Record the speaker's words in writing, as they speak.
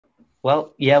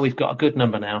Well, yeah, we've got a good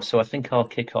number now, so I think I'll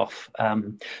kick off.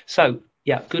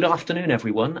 Yeah, good afternoon,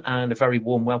 everyone, and a very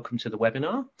warm welcome to the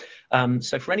webinar.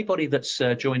 So for anybody that's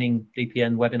joining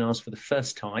DPN webinars for the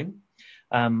first time,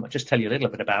 I'll just tell you a little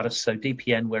bit about us. So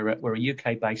DPN, we're a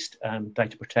UK-based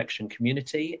data protection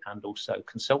community and also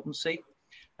consultancy,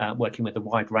 working with a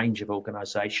wide range of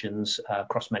organisations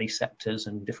across many sectors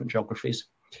and different geographies.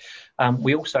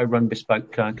 We also run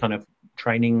bespoke kind of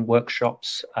training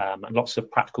workshops and lots of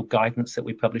practical guidance that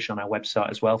we publish on our website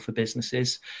as well for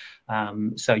businesses.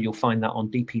 So you'll find that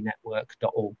on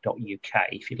dpnetwork.org.uk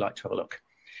if you'd like to have a look.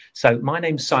 So my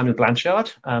name's Simon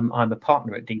Blanchard. I'm a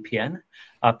partner at DPN.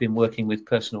 I've been working with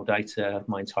personal data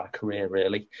my entire career,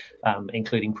 really,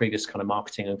 including previous kind of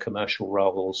marketing and commercial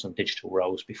roles and digital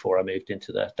roles before I moved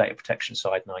into the data protection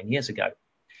side 9 years ago.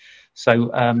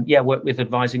 So yeah, work with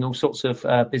advising all sorts of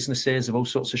businesses of all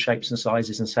sorts of shapes and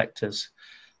sizes and sectors.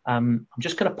 I'm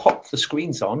just going to pop the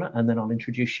screens on and then I'll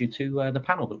introduce you to the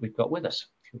panel that we've got with us.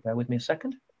 If you'll bear with me a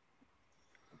second.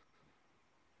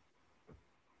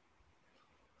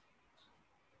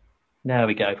 There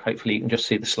we go. Hopefully you can just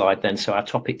see the slide then. So our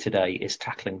topic today is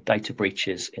tackling data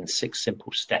breaches in 6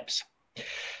 simple steps.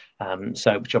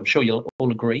 So which I'm sure you'll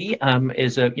all agree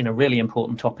is a really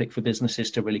important topic for businesses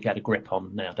to really get a grip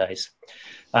on nowadays.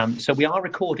 So we are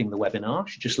recording the webinar,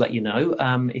 should just let you know.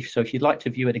 If you'd like to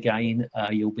view it again,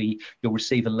 you'll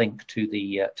receive a link to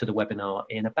the webinar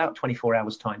in about 24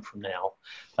 hours time from now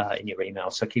in your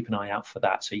email. So keep an eye out for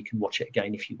that so you can watch it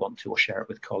again if you want to or share it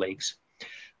with colleagues.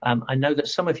 I know that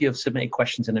some of you have submitted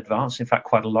questions in advance. In fact,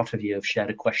 quite a lot of you have shared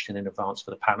a question in advance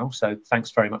for the panel. So thanks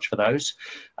very much for those.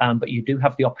 But you do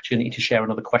have the opportunity to share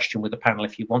another question with the panel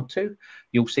if you want to.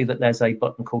 You'll see that there's a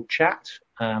button called chat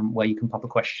where you can pop a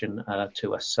question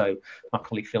to us. So my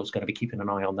colleague Phil's going to be keeping an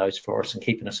eye on those for us and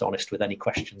keeping us honest with any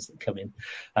questions that come in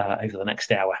over the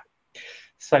next hour.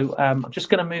 So I'm just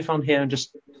going to move on here and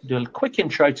just do a quick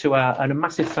intro to and a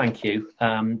massive thank you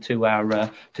to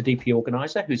DP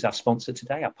Organizer, who's our sponsor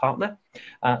today, our partner.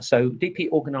 So DP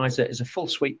Organizer is a full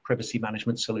suite privacy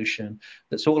management solution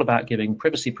that's all about giving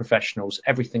privacy professionals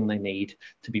everything they need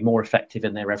to be more effective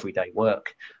in their everyday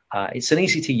work. It's an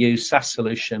easy to use SaaS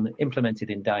solution implemented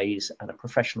in days, and a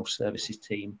professional services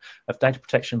team of data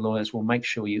protection lawyers will make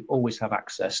sure you always have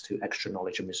access to extra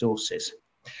knowledge and resources.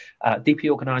 DP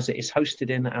Organizer is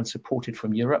hosted in and supported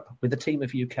from Europe with a team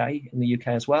of in the UK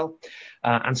as well,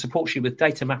 and supports you with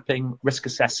data mapping, risk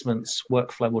assessments,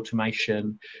 workflow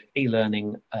automation,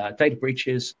 e-learning, data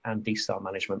breaches, and DSTAR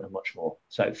management, and much more.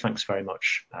 So thanks very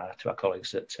much to our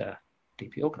colleagues at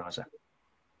DP Organizer.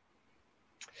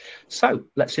 So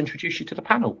let's introduce you to the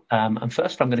panel. And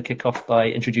first, I'm going to kick off by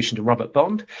introducing to Robert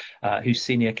Bond, who's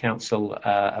Senior Counsel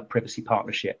at Privacy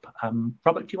Partnership.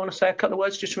 Robert, do you want to say a couple of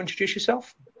words just to introduce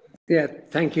yourself? Yeah,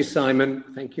 thank you, Simon.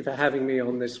 Thank you for having me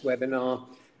on this webinar.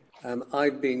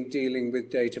 I've been dealing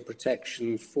with data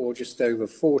protection for just over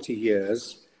 40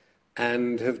 years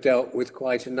and have dealt with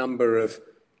quite a number of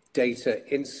data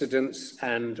incidents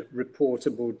and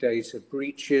reportable data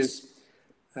breaches.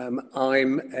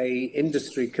 I'm an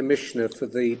industry commissioner for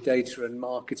the Data and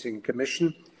Marketing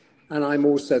Commission, and I'm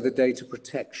also the data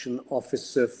protection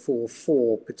officer for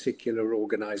 4 particular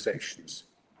organisations.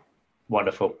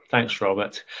 Wonderful. Thanks,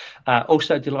 Robert.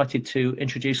 Also delighted to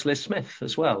introduce Liz Smith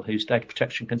as well, who's data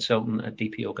protection consultant at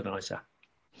DP Organizer.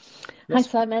 Hi,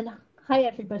 Simon. Hi,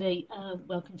 everybody.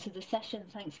 Welcome to the session.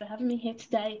 Thanks for having me here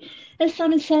today. As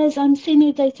Simon says, I'm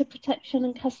Senior Data Protection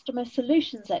and Customer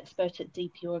Solutions Expert at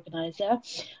DP Organizer.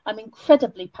 I'm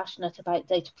incredibly passionate about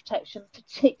data protection,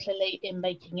 particularly in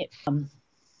making it fun.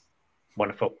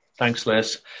 Wonderful. Thanks,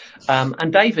 Liz.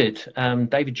 And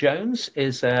David Jones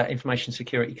is an information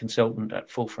security consultant at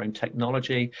Full Frame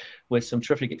Technology with some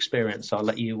terrific experience. I'll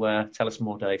let you tell us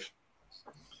more, Dave.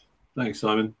 Thanks,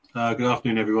 Simon. Good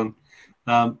afternoon, everyone.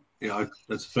 Yeah,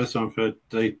 that's the first time I've heard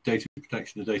data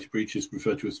protection and data breaches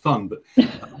referred to as fun, but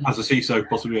as a CISO,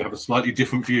 possibly I have a slightly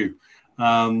different view.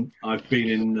 I've been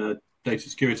in data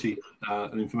security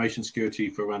and information security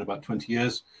for around about 20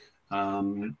 years,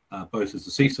 both as a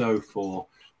CISO for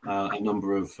a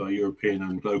number of European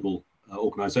and global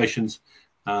organizations,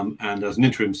 and as an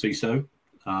interim CISO,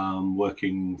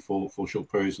 working for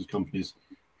short periods with companies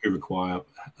who require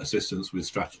assistance with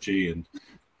strategy and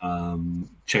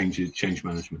change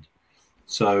management.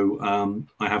 So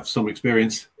I have some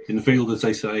experience in the field, as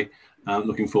they say.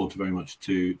 Looking forward to very much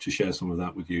to share some of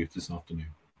that with you this afternoon.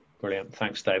 Brilliant.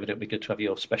 Thanks, David. It'd be good to have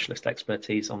your specialist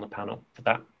expertise on the panel for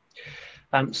that.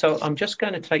 So I'm just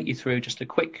going to take you through just a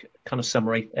quick kind of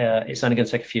summary. It's only going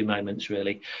to take a few moments,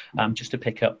 really, just to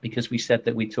pick up, because we said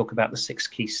that we'd talk about the 6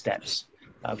 key steps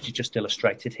which is just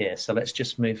illustrated here. So let's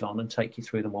just move on and take you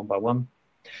through them one by one.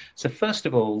 So first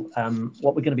of all,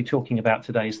 what we're going to be talking about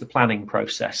today is the planning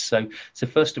process. So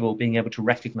first of all, being able to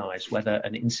recognize whether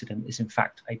an incident is in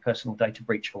fact a personal data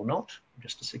breach or not,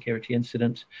 just a security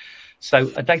incident.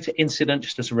 So a data incident,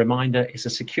 just as a reminder, is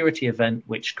a security event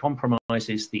which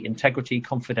compromises the integrity,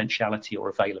 confidentiality, or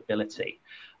availability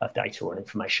of data or an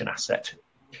information asset.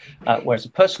 Whereas a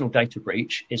personal data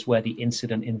breach is where the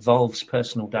incident involves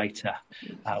personal data,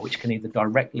 which can either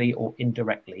directly or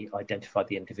indirectly identify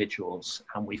the individuals.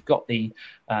 And we've got the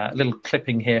little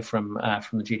clipping here from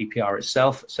the GDPR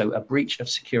itself. So a breach of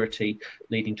security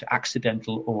leading to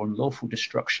accidental or unlawful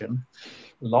destruction,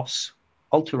 loss,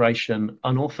 alteration,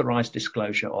 unauthorized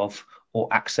disclosure of, or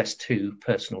access to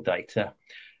personal data,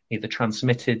 either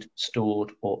transmitted,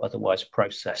 stored, or otherwise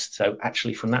processed. So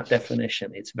actually from that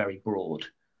definition, it's very broad.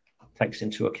 Takes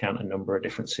into account a number of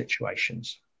different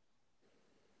situations.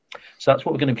 So that's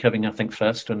what we're going to be covering, I think,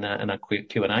 first in our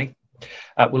Q&A.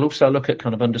 We'll also look at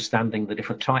kind of understanding the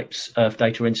different types of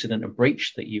data incident and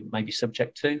breach that you may be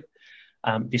subject to,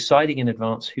 deciding in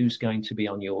advance who's going to be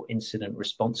on your incident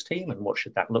response team and what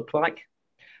should that look like,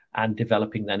 and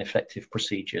developing then effective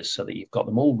procedures so that you've got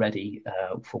them all ready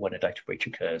for when a data breach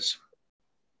occurs,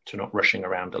 so not rushing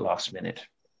around at last minute.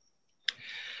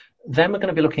 Then we're going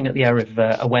to be looking at the area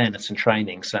of awareness and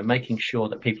training, so making sure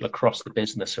that people across the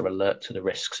business are alert to the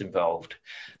risks involved.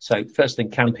 So first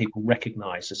thing, can people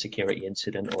recognize a security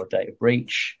incident or a data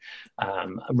breach?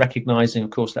 Recognizing, of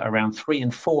course, that around 3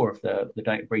 in 4 of the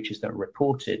data breaches that are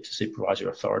reported to supervisory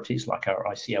authorities, like our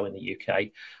ICO in the UK,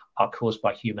 are caused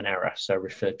by human error, so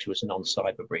referred to as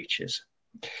non-cyber breaches.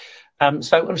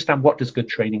 So understand, what does good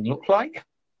training look like?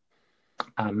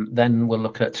 Then we'll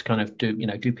look at kind of,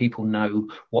 do people know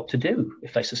what to do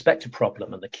if they suspect a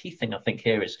problem? And the key thing I think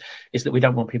here is that we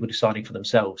don't want people deciding for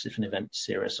themselves if an event is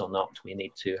serious or not. We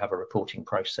need to have a reporting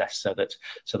process so that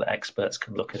experts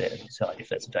can look at it and decide if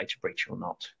there's a data breach or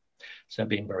not. So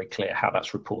being very clear how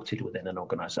that's reported within an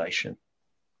organization.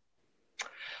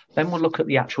 Then we'll look at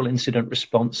the actual incident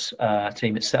response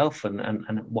team itself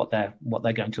and what they're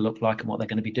going to look like and what they're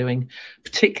going to be doing,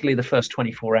 particularly the first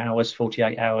 24 hours,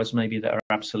 48 hours maybe, that are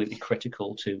absolutely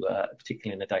critical to,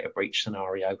 particularly in a data breach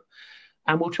scenario.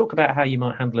 And we'll talk about how you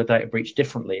might handle a data breach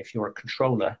differently if you're a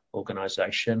controller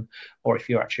organization or if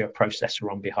you're actually a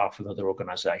processor on behalf of other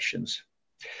organizations.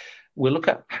 We'll look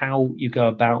at how you go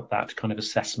about that kind of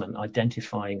assessment,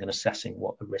 identifying and assessing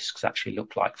what the risks actually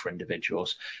look like for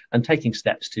individuals and taking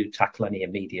steps to tackle any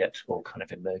immediate or kind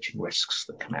of emerging risks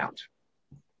that come out.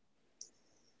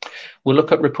 We'll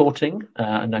look at reporting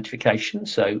and notification.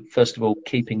 So first of all,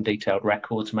 keeping detailed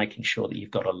records, making sure that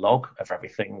you've got a log of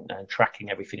everything and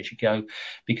tracking everything as you go,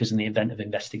 because in the event of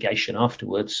investigation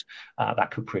afterwards,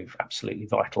 that could prove absolutely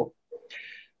vital.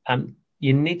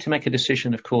 You need to make a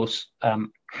decision, of course,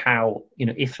 how,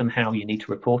 if and how you need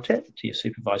to report it to your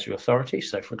supervisory authority.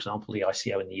 So, for example, the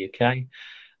ICO in the UK,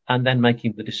 and then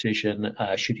making the decision,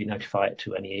 should you notify it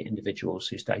to any individuals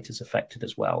whose data is affected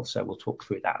as well. So we'll talk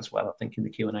through that as well, I think, in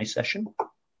the Q&A session.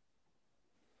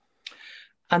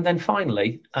 And then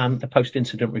finally, the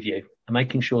post-incident review, and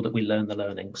making sure that we learn the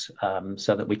learnings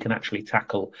so that we can actually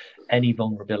tackle any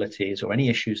vulnerabilities or any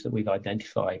issues that we've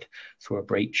identified through a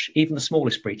breach. Even the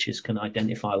smallest breaches can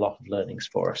identify a lot of learnings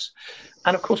for us.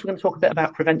 And of course, we're going to talk a bit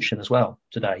about prevention as well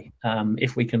today.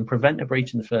 If we can prevent a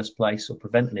breach in the first place or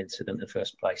prevent an incident in the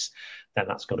first place, then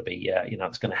that's got to be,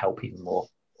 it's going to help even more.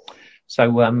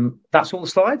 So that's all the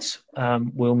slides.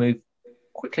 We'll move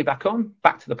quickly back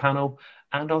to the panel.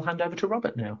 And I'll hand over to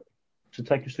Robert now to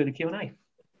take us through the Q&A.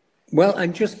 Well,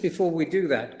 and just before we do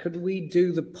that, could we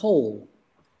do the poll?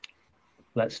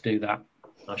 Let's do that.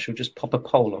 I shall just pop a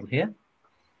poll on here.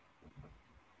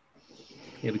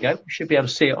 Here we go. You should be able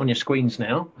to see it on your screens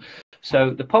now. So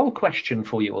the poll question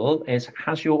for you all is,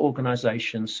 has your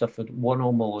organisation suffered one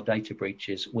or more data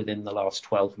breaches within the last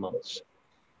 12 months?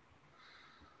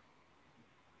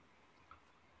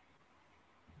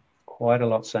 Quite a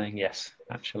lot saying yes,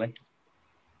 actually.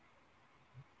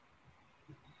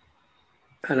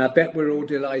 And I bet we're all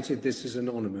delighted this is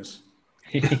anonymous.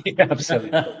 Yeah,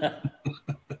 absolutely.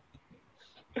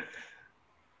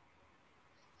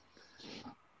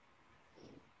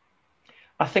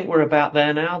 I think we're about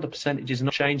there now. The percentage is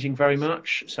not changing very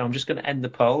much. So I'm just going to end the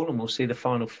poll and we'll see the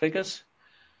final figures.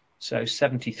 So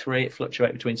 73, it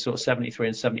fluctuates between sort of 73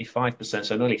 and 75%.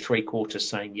 So nearly 3/4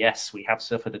 saying yes, we have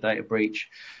suffered a data breach.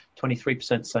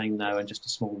 23% saying no, and just a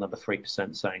small number,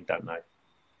 3% saying don't know.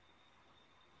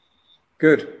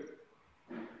 Good.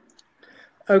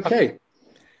 Okay.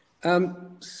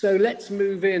 So let's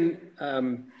move in.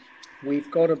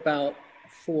 We've got about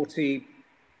 45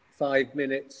 5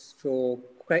 minutes for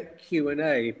quick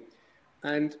Q&A.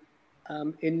 And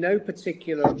in no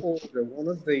particular order, one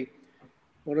of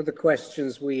the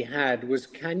questions we had was,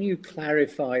 can you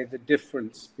clarify the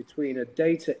difference between a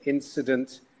data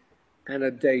incident and a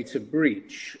data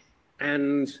breach?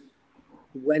 And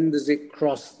when does it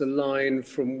cross the line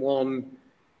from one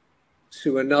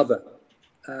to another?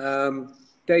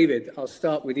 David, I'll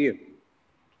start with you.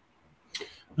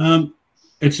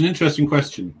 It's an interesting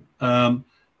question.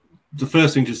 The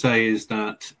first thing to say is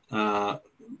that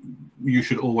you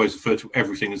should always refer to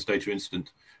everything as data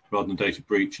incident rather than data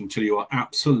breach until you are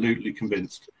absolutely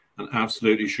convinced and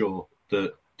absolutely sure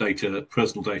that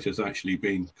personal data has actually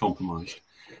been compromised.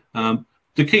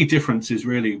 The key difference is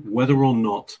really whether or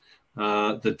not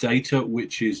the data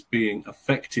which is being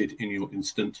affected in your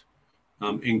incident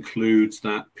includes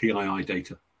that PII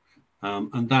data.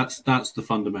 And that's the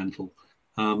fundamental.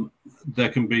 There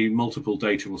can be multiple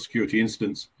data or security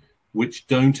incidents which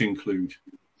don't include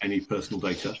any personal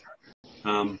data.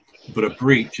 But a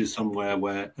breach is somewhere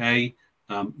where A,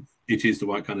 it is the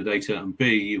right kind of data, and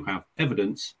B, you have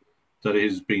evidence that it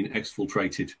has been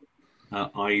exfiltrated,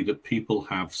 i.e. that people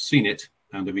have seen it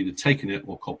and have either taken it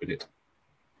or copied it.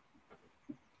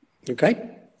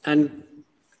 Okay. And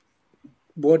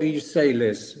what do you say,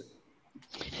 Liz,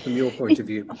 from your point of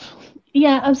view?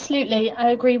 Yeah, absolutely. I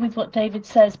agree with what David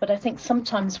says, but I think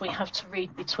sometimes we have to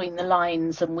read between the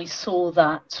lines, and we saw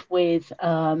that with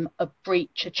a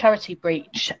breach, a charity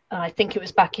breach. I think it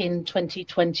was back in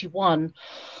 2021,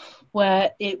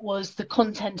 where it was the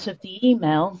content of the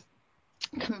email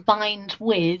combined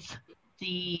with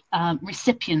the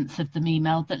recipients of the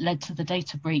email that led to the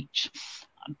data breach.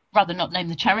 I'd rather not name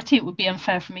the charity, it would be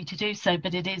unfair for me to do so,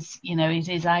 but it is, it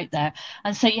is out there.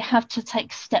 And so you have to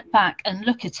take a step back and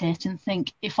look at it and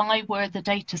think, if I were the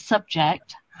data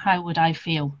subject, how would I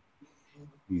feel?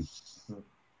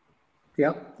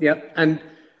 Yeah. And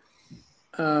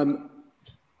I'm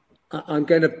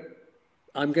going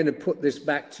to put this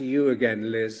back to you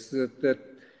again, Liz, that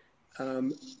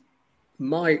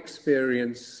my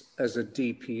experience as a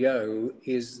DPO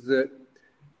is that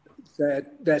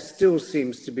there still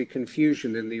seems to be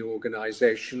confusion in the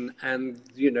organization, and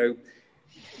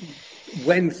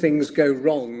when things go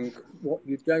wrong, what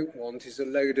you don't want is a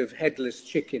load of headless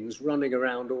chickens running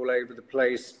around all over the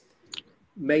place,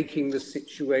 making the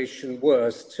situation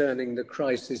worse, turning the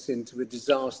crisis into a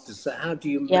disaster. So how do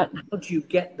you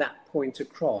get that point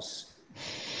across?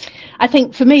 I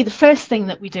think for me, the first thing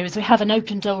that we do is we have an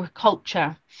open door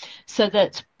culture, so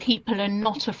that people are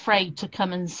not afraid to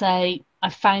come and say, I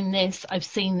found this, I've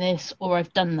seen this, or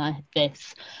I've done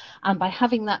this. And by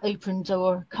having that open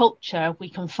door culture, we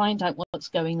can find out what's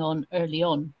going on early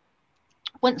on.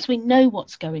 Once we know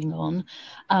what's going on,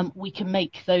 we can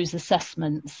make those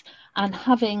assessments, and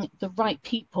having the right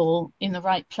people in the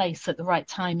right place at the right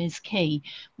time is key.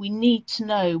 We need to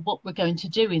know what we're going to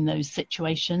do in those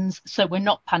situations, so we're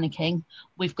not panicking.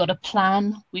 We've got a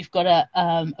plan, we've got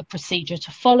a procedure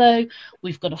to follow,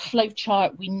 we've got a flow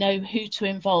chart, we know who to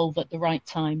involve at the right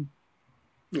time.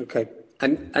 Okay.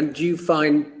 And do you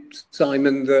find,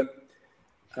 Simon, that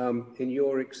in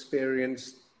your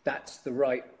experience, that's the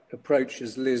right approach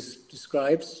as Liz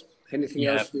describes? Anything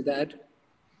else you'd add?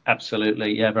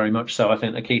 Absolutely, yeah, very much so. I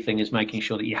think the key thing is making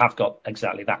sure that you have got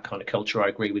exactly that kind of culture. I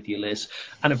agree with you, Liz,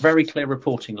 and a very clear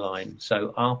reporting line.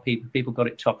 So are people got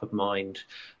it top of mind?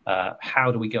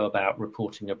 How do we go about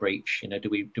reporting a breach? Do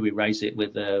we raise it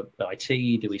with the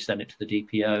IT? Do we send it to the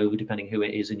DPO, depending who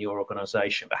it is in your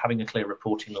organisation? But having a clear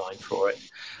reporting line for it,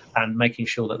 and making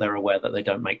sure that they're aware that they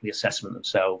don't make the assessment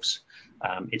themselves.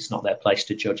 It's not their place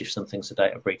to judge if something's a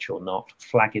data breach or not.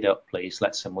 Flag it up, please.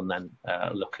 Let someone then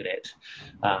look at it.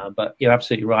 But you're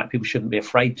absolutely right. People shouldn't be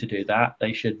afraid to do that.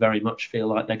 They should very much feel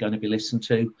like they're going to be listened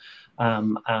to,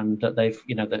 and that they've,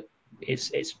 that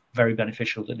it's very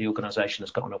beneficial that the organisation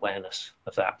has got an awareness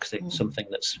of that, because it's something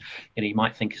that's, you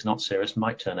might think is not serious,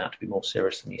 might turn out to be more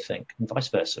serious than you think, and vice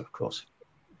versa, of course.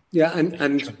 Yeah,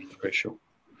 and crucial.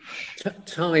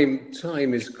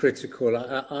 Time is critical.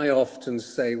 I often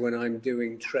say when I'm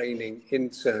doing training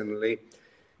internally,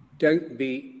 don't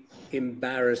be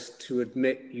embarrassed to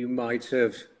admit you might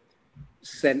have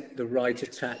sent the right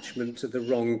attachment to the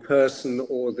wrong person,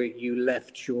 or that you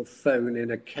left your phone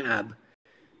in a cab.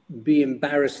 Be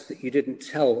embarrassed that you didn't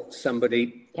tell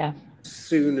somebody as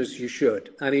soon as you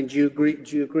should. I mean, do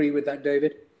you agree with that,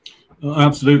 David?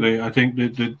 Absolutely. I think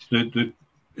that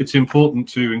it's important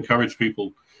to encourage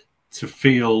people to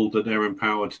feel that they're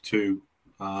empowered to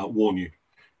warn you,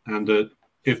 and that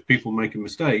if people make a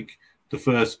mistake, the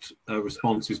first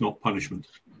response is not punishment.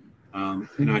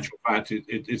 In actual fact,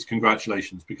 it's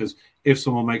congratulations, because if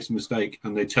someone makes a mistake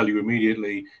and they tell you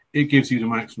immediately, it gives you the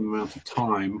maximum amount of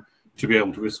time to be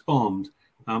able to respond.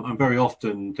 And very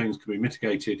often things can be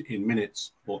mitigated in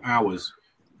minutes or hours,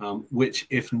 which,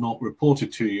 if not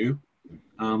reported to you,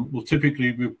 will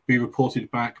typically be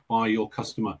reported back by your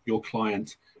customer, your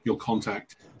client, your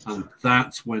contact. And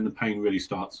that's when the pain really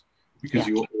starts, because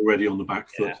you're already on the back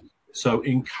foot. Yeah. So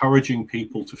encouraging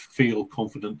people to feel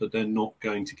confident that they're not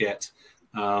going to get,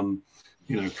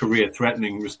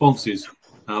 career-threatening responses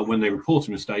when they report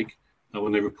a mistake,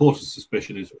 when they report a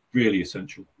suspicion, is really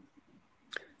essential.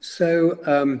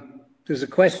 So there's a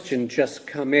question just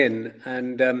come in,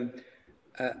 and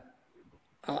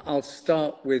I'll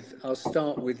start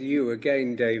with you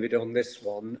again, David, on this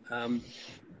one.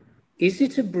 Is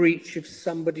it a breach if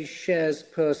somebody shares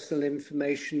personal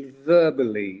information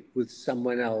verbally with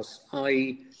someone else,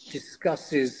 i.e.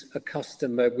 discusses a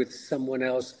customer with someone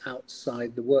else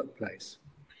outside the workplace?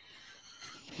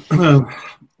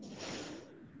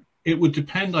 It would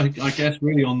depend, I guess,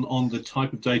 really on the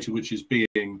type of data which is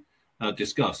being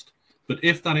discussed. But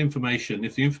if the information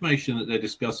that they're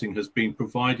discussing has been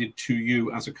provided to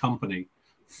you as a company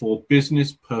for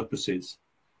business purposes,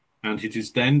 and it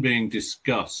is then being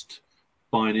discussed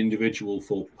by an individual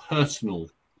for personal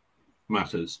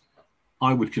matters,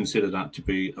 I would consider that to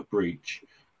be a breach.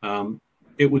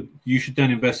 You should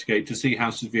then investigate to see how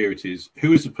severe it is.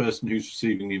 Who is the person who's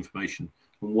receiving the information,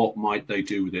 and what might they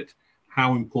do with it?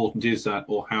 How important is that,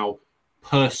 or how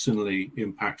personally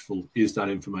impactful is that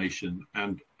information,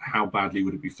 and how badly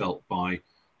would it be felt by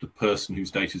the person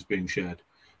whose data is being shared?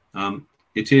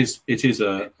 It is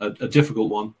a difficult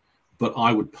one, but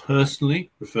I would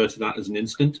personally refer to that as an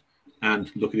incident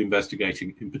and look at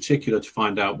investigating, in particular, to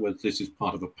find out whether this is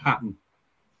part of a pattern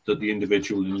that the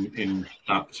individual in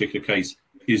that particular case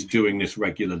is doing this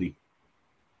regularly.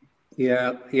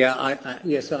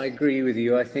 Yes, I agree with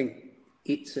you. I think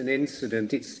it's an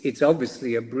incident. It's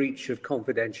obviously a breach of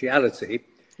confidentiality.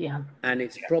 Yeah. And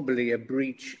it's probably a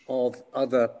breach of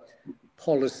other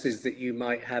policies that you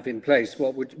might have in place.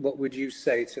 What would you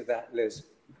say to that, Liz?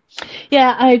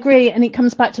 Yeah, I agree. And it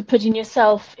comes back to putting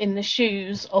yourself in the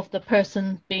shoes of the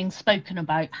person being spoken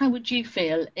about. How would you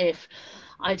feel if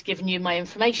I'd given you my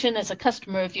information as a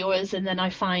customer of yours, and then I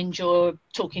find you're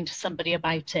talking to somebody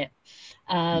about it?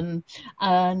 And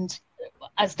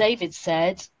as David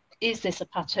said, is this a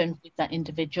pattern with that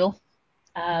individual?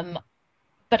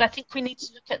 But I think we need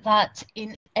to look at that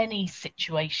in any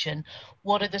situation.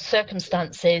 What are the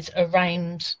circumstances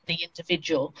around the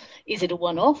individual? Is it a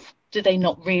one-off? Do they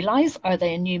not realise? Are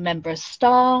they a new member of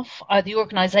staff? Are the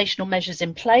organisational measures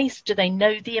in place? Do they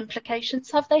know the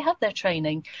implications? Have they had their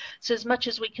training? So as much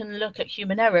as we can look at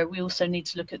human error, we also need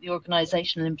to look at the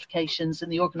organisational implications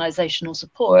and the organisational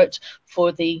support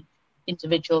for the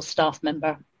individual staff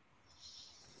member.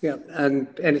 Yeah, and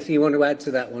anything you want to add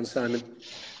to that one, Simon?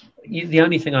 The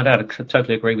only thing I'd add, I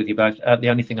totally agree with you both. The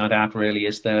only thing I'd add really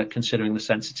is considering the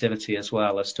sensitivity as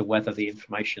well as to whether the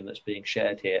information that's being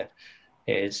shared here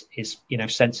is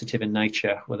sensitive in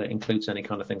nature, whether it includes any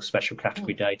kind of thing, special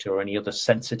category data or any other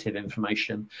sensitive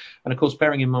information. And of course,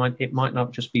 bearing in mind, it might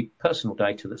not just be personal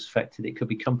data that's affected. It could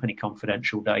be company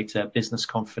confidential data, business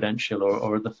confidential,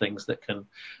 or other things that can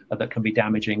be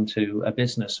damaging to a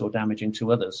business or damaging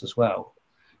to others as well.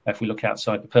 If we look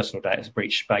outside the personal data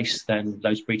breach space, then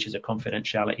those breaches of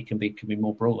confidentiality can be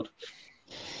more broad.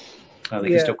 They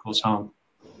can still cause harm.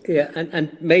 Yeah,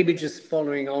 and maybe just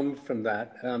following on from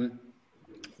that,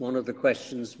 one of the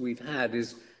questions we've had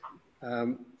is,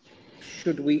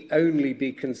 should we only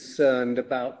be concerned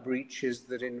about breaches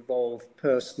that involve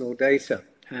personal data?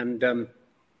 And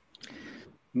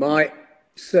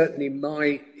certainly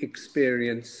my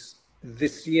experience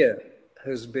this year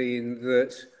has been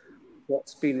that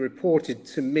what's been reported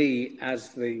to me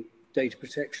as the data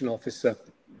protection officer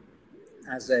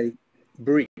as a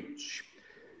breach,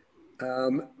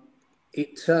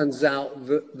 it turns out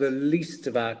that the least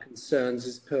of our concerns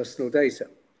is personal data.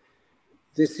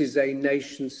 This is a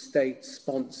nation-state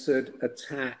sponsored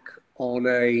attack on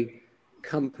a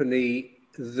company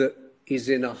that is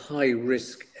in a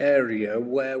high-risk area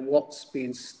where what's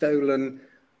been stolen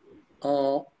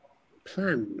are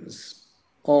plans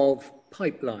of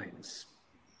pipelines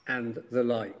and the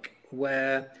like,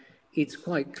 where it's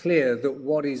quite clear that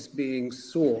what is being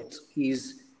sought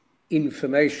is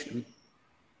information,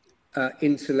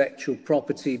 intellectual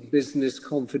property, business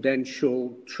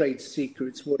confidential, trade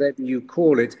secrets, whatever you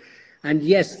call it. And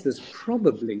yes, there's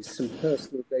probably some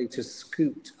personal data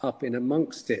scooped up in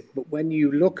amongst it. But when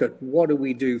you look at what do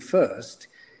we do first,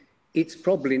 it's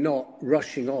probably not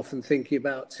rushing off and thinking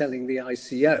about telling the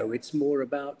ICO. It's more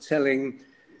about telling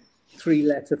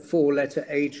 3-letter, 4-letter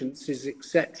agencies,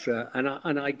 etc.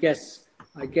 And I guess,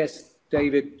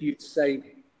 David, you'd say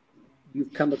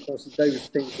you've come across those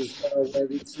things as well, where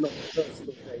it's not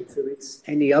personal data, it's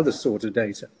any other sort of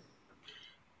data.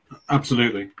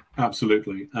 Absolutely,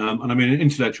 absolutely. And I mean,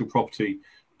 intellectual property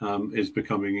is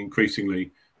becoming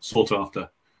increasingly sought after.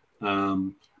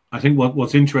 I think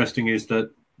what's interesting is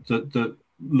that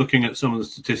looking at some of the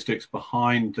statistics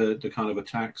behind the kind of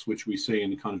attacks which we see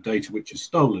and the kind of data which is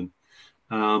stolen,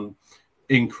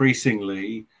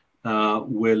 increasingly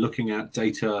we're looking at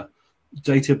data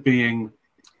being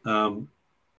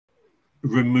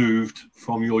removed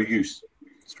from your use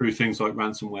through things like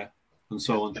ransomware and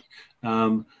so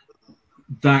on.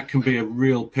 That can be a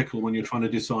real pickle when you're trying to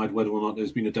decide whether or not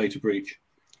there's been a data breach,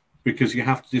 because you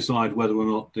have to decide whether or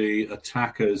not the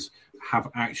attackers have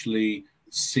actually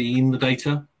seen the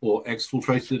data or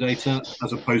exfiltrated the data,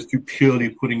 as opposed to purely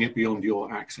putting it beyond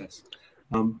your access.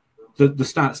 The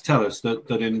stats tell us that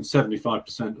in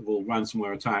 75% of all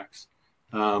ransomware attacks,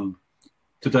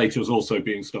 the data is also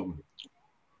being stolen.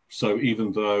 So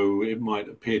even though it might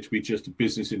appear to be just a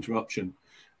business interruption,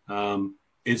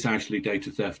 it's actually data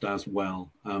theft as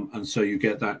well. And so you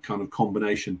get that kind of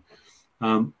combination.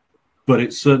 But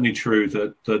it's certainly true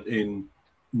that in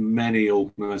many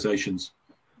organizations,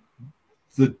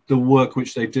 the work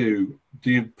which they do,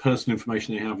 the personal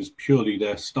information they have is purely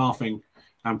their staffing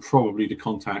and probably the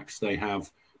contacts they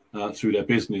have through their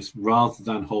business, rather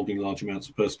than holding large amounts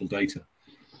of personal data.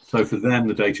 So for them,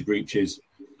 the data breach is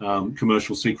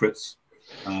commercial secrets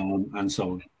and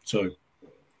so on. So.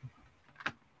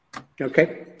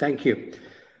 Okay, thank you.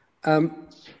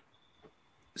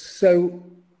 So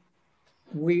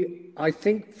I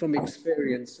think from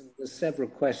experience, and there's several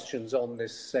questions on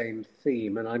this same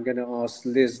theme, and I'm going to ask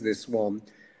Liz this one.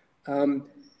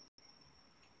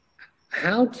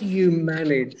 How do you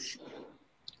manage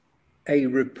a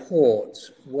report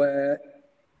where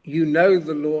you know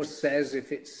the law says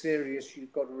if it's serious,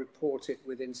 you've got to report it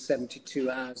within 72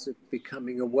 hours of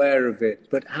becoming aware of it,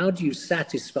 but how do you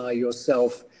satisfy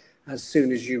yourself as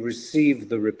soon as you receive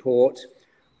the report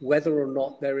whether or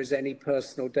not there is any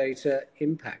personal data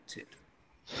impacted?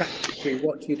 Practically,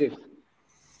 what do you do?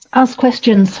 Ask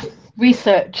questions,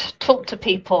 research, talk to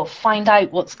people, find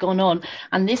out what's going on.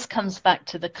 And this comes back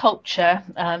to the culture.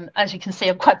 As you can see,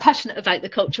 I'm quite passionate about the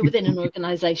culture within an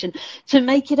organisation, to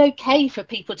make it okay for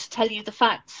people to tell you the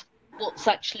facts, what's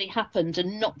actually happened,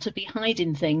 and not to be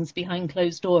hiding things behind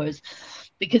closed doors.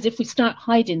 Because if we start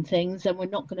hiding things, then we're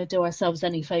not going to do ourselves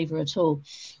any favour at all.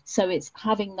 So it's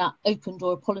having that open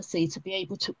door policy to be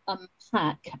able to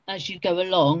unpack as you go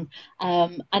along,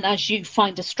 and as you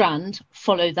find a strand,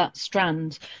 follow that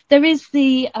strand. There is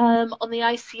the on the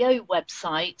ICO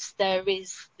website, there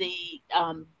is the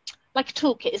like a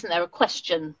toolkit, isn't there? A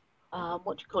question,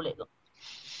 what do you call it?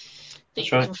 That you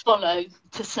can follow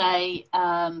to say,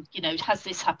 you know, has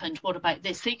this happened? What about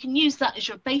this? So you can use that as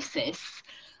your basis.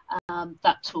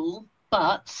 That tool,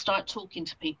 but start talking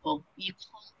to people. You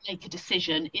can't make a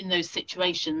decision in those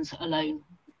situations alone.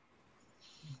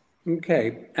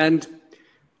 Okay, and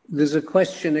there's a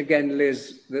question again,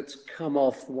 Liz, that's come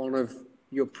off one of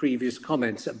your previous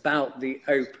comments about the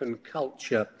open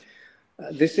culture.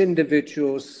 This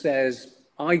individual says,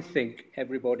 I think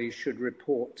everybody should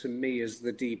report to me as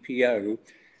the DPO,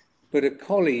 but a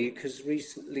colleague has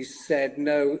recently said,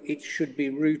 no, it should be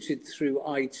routed through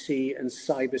IT and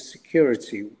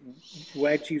cybersecurity.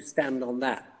 Where do you stand on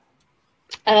that?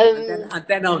 And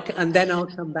then I'll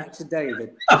come back to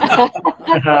David.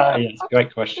 Yes,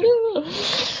 great question.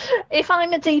 If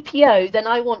I'm a DPO, then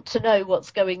I want to know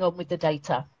what's going on with the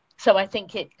data. So I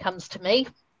think it comes to me.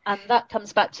 And that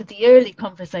comes back to the early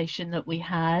conversation that we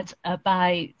had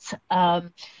about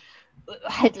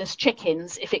headless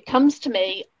chickens. If it comes to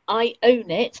me, I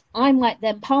own it. I might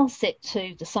then pass it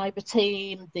to the cyber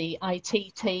team, the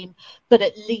IT team, but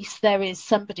at least there is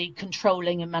somebody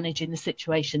controlling and managing the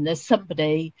situation. There's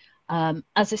somebody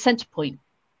as a centre point.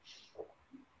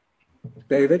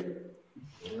 David?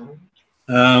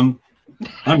 I'm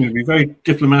going to be very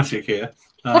diplomatic here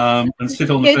and sit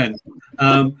on the fence.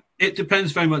 It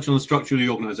depends very much on the structure of the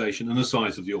organisation and the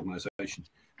size of the organisation.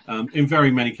 In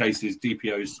very many cases,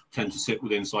 DPOs tend to sit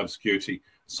within cybersecurity.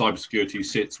 Cybersecurity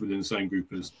sits within the same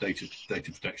group as data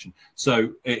protection.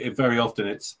 So very often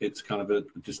it's kind of a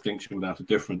distinction without a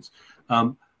difference.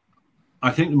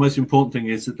 I think the most important thing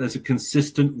is that there's a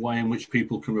consistent way in which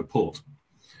people can report.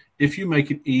 If you make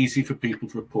it easy for people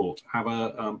to report, have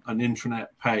an intranet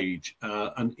page,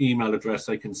 an email address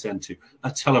they can send to,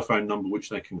 a telephone number which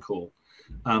they can call,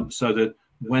 so that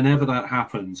whenever that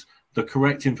happens, the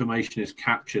correct information is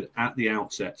captured at the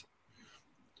outset.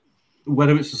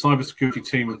 Whether it's the cybersecurity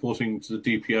team reporting to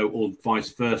the DPO or vice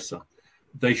versa,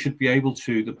 they should be able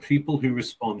to, the people who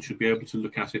respond should be able to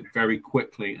look at it very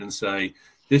quickly and say,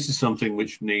 this is something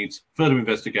which needs further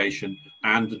investigation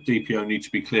and the DPO needs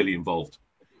to be clearly involved.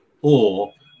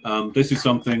 Or this is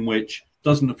something which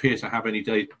doesn't appear to have any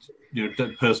data,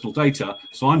 personal data,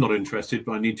 so I'm not interested,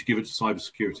 but I need to give it to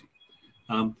cybersecurity.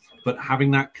 But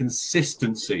having that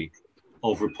consistency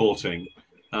of reporting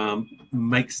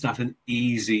makes that an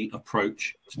easy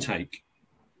approach to take.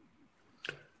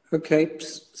 Okay,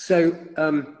 so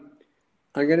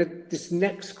this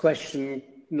next question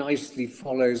nicely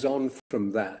follows on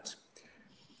from that.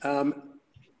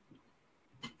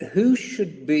 Who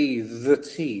should be the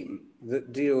team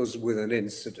that deals with an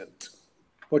incident?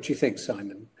 What do you think,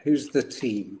 Simon? Who's the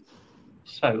team?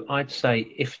 So I'd say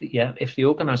if the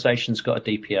organisation's got a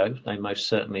DPO, they most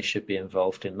certainly should be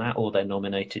involved in that, or their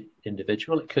nominated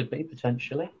individual. It could be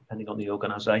potentially, depending on the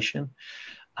organisation.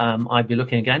 I'd be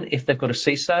looking again if they've got a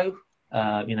CISO,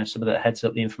 somebody that heads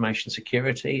up the information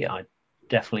security. I'd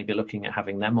definitely be looking at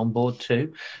having them on board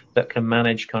too, that can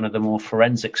manage kind of the more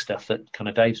forensic stuff that kind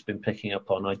of Dave's been picking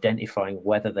up on, identifying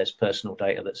whether there's personal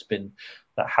data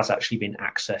that has actually been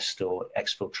accessed or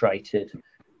exfiltrated.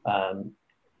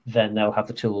 Then they'll have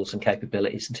the tools and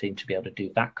capabilities and team to be able to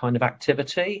do that kind of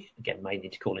activity. Again, may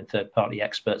need to call in third-party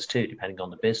experts too, depending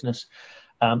on the business.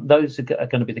 Those are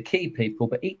going to be the key people.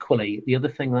 But equally, the other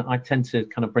thing that I tend to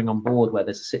kind of bring on board where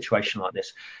there's a situation like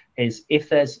this is if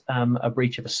there's a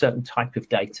breach of a certain type of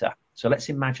data. So let's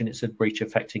imagine it's a breach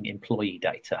affecting employee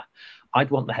data.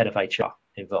 I'd want the head of HR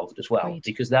involved as well,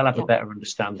 because they'll have a better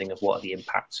understanding of what are the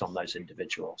impacts on those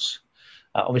individuals.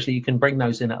 Obviously, you can bring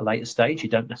those in at a later stage. You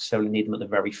don't necessarily need them at the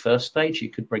very first stage. You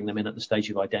could bring them in at the stage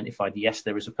you've identified, yes,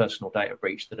 there is a personal data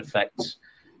breach that affects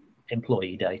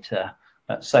employee data,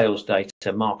 sales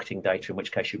data, marketing data, in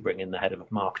which case you bring in the head of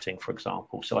marketing, for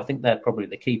example. So I think they're probably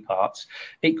the key parts.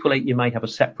 Equally, you may have a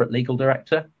separate legal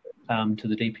director to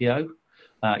the DPO,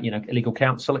 legal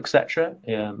counsel, etc.,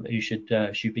 who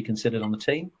should be considered on the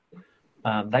team.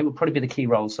 They would probably be the key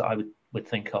roles that I would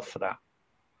think of for that.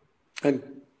 And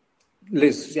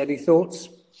Liz, any thoughts?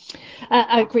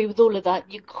 I agree with all of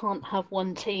that. You can't have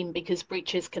one team because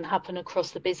breaches can happen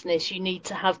across the business. You need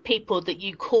to have people that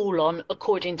you call on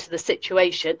according to the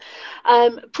situation.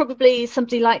 Probably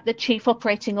somebody like the chief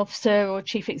operating officer or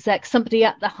chief exec, somebody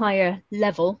at the higher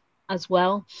level as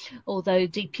well. Although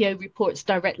DPO reports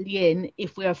directly in,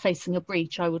 if we are facing a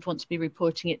breach, I would want to be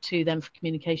reporting it to them for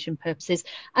communication purposes.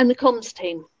 And the comms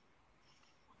team.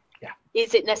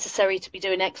 Is it necessary to be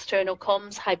doing external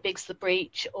comms? How big's the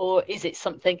breach? Or is it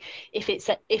something, if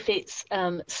it's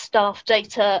staff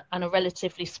data and a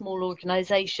relatively small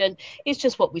organisation, it's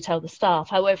just what we tell the staff.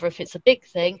 However, if it's a big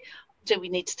thing, do we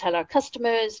need to tell our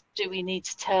customers? Do we need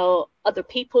to tell other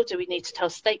people? Do we need to tell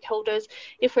stakeholders?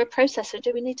 If we're a processor,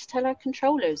 do we need to tell our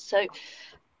controllers? So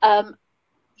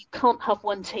you can't have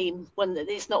one team.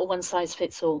 It's not a one size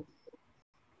fits all.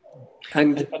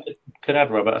 And could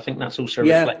add, Robert, I think that's also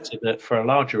reflected that for a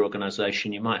larger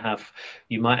organisation, you might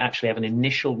actually have an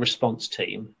initial response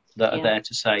team that are there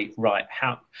to say, right,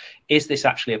 how is this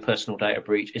actually a personal data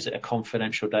breach? Is it a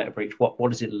confidential data breach? What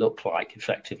does it look like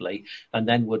effectively? And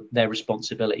then their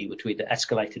responsibility would either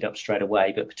escalate it up straight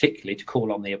away, but particularly to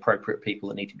call on the appropriate people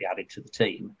that need to be added to the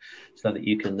team so that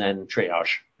you can then triage,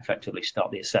 effectively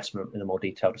start the assessment in a more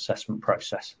detailed assessment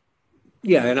process.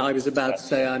 Yeah, and I was about to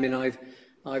say, I mean,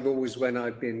 I've always, when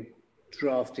I've been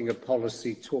drafting a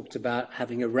policy, talked about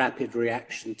having a rapid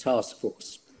reaction task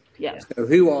force. Yeah. So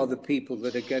who are the people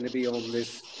that are going to be on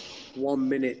this 1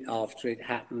 minute after it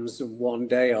happens and 1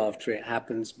 day after it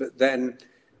happens? But then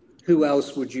who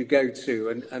else would you go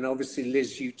to? And obviously,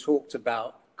 Liz, you talked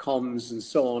about comms and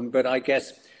so on, but I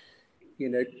guess,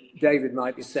 David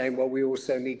might be saying, well, we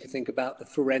also need to think about the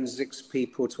forensics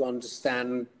people to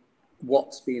understand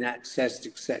what's been accessed,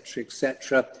 etc.,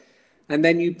 etc. And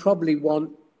then you probably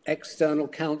want external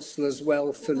counsel as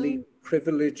well for legal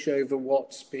privilege over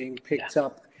what's being picked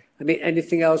up. I mean,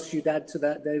 anything else you'd add to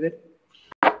that, David?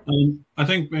 I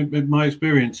think in my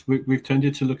experience, we've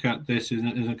tended to look at this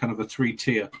in a kind of a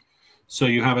 3-tier. So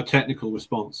you have a technical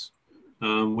response,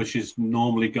 which is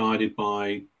normally guided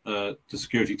by the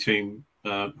security team,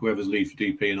 whoever's lead for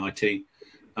DP and IT.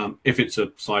 If it's a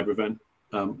cyber event,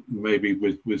 maybe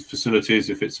with facilities,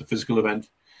 if it's a physical event,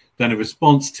 then a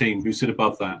response team who sit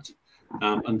above that.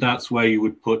 And that's where you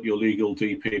would put your legal,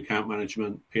 DP, account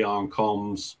management, PR and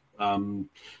comms,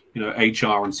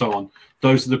 HR and so on.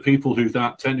 Those are the people who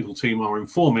that technical team are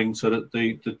informing so that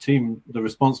the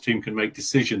response team can make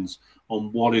decisions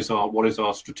on what is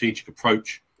our strategic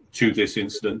approach to this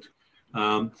incident.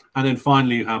 And then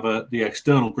finally, you have the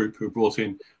external group who are brought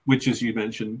in, which, as you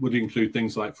mentioned, would include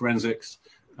things like forensics,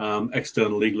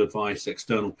 external legal advice,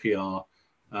 external PR,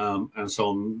 and so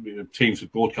on. You know, teams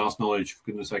with broadcast knowledge, for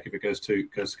goodness sake, if it goes to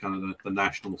kind of the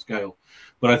national scale.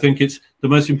 But I think it's the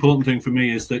most important thing for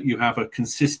me is that you have a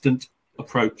consistent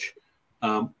approach,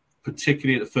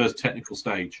 particularly at the first technical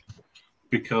stage,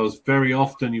 because very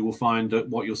often you will find that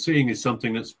what you're seeing is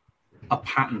something that's a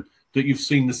pattern, that you've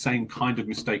seen the same kind of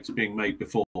mistakes being made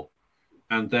before.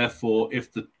 And therefore,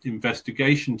 if the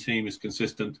investigation team is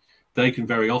consistent, they can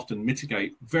very often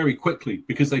mitigate very quickly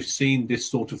because they've seen this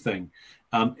sort of thing.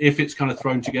 If it's kind of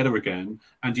thrown together again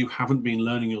and you haven't been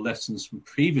learning your lessons from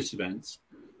previous events,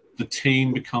 the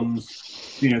team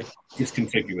becomes, you know,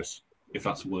 discontiguous, if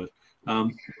that's a word.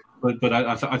 But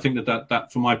I think that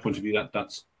from my point of view,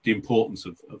 that's the importance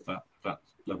of that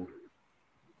level.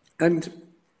 And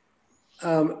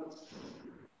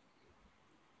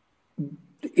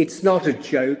it's not a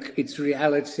joke, it's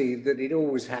reality that it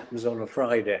always happens on a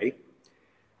Friday.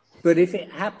 But if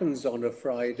it happens on a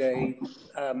Friday,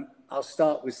 I'll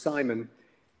start with Simon.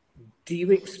 Do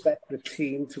you expect the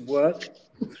team to work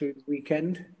through the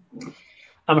weekend?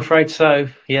 I'm afraid so,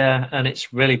 yeah. And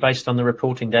it's really based on the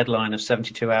reporting deadline of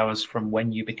 72 hours from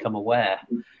when you become aware.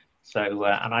 So,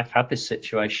 and I've had this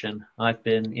situation. I've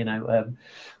been,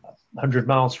 100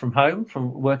 miles from home,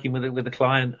 from working with a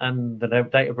client, and the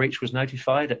data breach was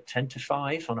notified at 10 to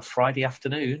 5 on a Friday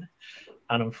afternoon.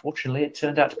 And unfortunately, it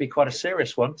turned out to be quite a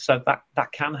serious one. So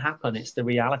that can happen. It's the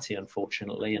reality,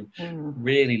 unfortunately, and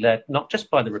really led not just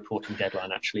by the reporting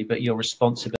deadline, actually, but your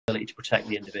responsibility to protect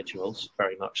the individuals,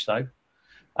 very much so.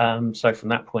 So from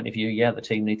that point of view, yeah, the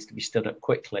team needs to be stood up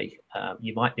quickly.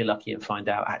 You might be lucky and find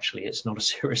out actually it's not a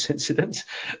serious incident,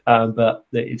 but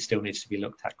it still needs to be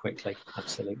looked at quickly.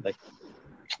 Absolutely.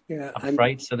 Yeah, I'm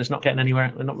afraid. So there's not getting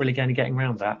anywhere. We're not really getting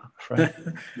around that, I'm afraid.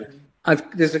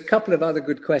 There's a couple of other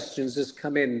good questions that's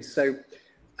come in. So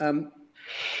I'm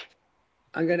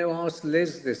going to ask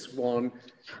Liz this one.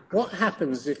 What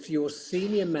happens if your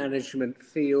senior management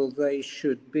feel they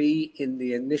should be in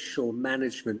the initial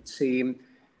management team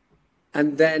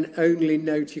and then only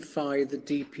notify the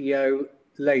DPO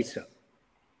later?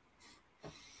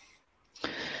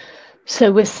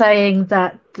 So we're saying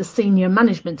that the senior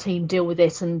management team deal with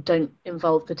it and don't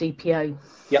involve the DPO?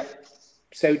 Yep.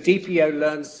 So DPO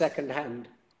learns secondhand.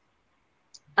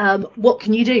 What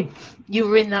can you do? You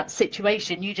were in that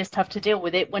situation. You just have to deal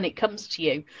with it when it comes to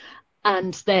you.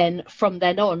 And then from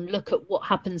then on, look at what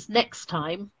happens next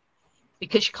time,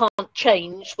 because you can't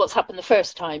change what's happened the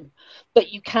first time,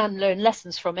 but you can learn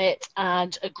lessons from it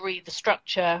and agree the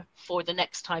structure for the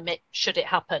next time should it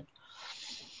happen.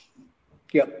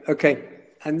 Yeah, okay.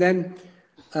 And then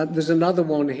there's another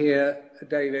one here,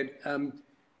 David.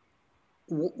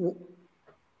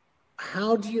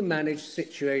 How do you manage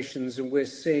situations, and we're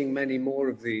seeing many more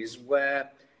of these,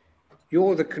 where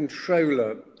you're the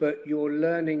controller, but you're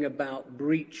learning about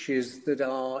breaches that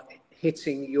are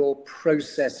hitting your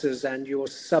processors and your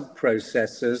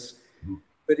sub-processors,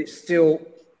 but it still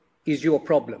is your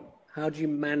problem? How do you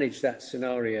manage that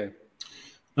scenario?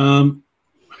 Well,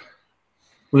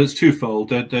 it's twofold.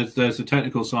 There's the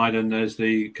technical side and there's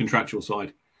the contractual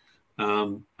side.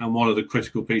 And one of the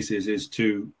critical pieces is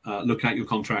to look at your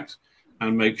contracts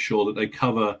and make sure that they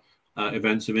cover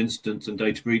events of incidents and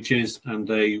data breaches, and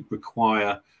they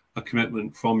require a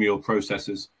commitment from your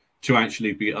processors to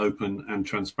actually be open and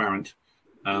transparent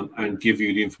and give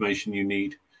you the information you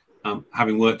need.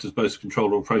 Having worked as both a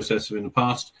controller or processor in the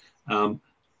past,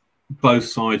 both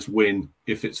sides win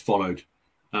if it's followed.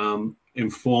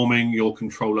 Informing your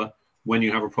controller when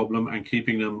you have a problem and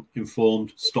keeping them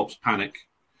informed stops panic.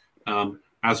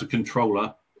 As a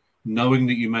controller, knowing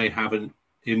that you may have an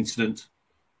incident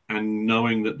and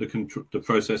knowing that the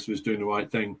processor is doing the right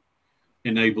thing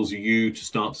enables you to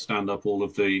start to stand up all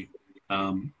of the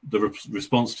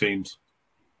response teams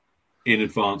in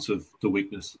advance of the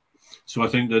weakness. So I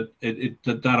think that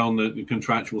that on the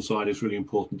contractual side is really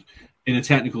important. In a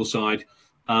technical side,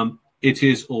 it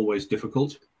is always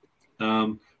difficult.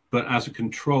 But as a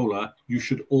controller, you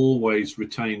should always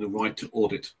retain the right to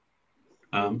audit.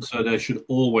 So there should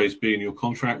always be in your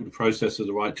contract with the processor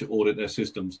the right to audit their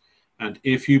systems. And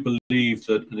if you believe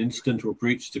that an incident or a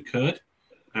breach has occurred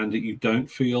and that you don't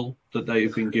feel that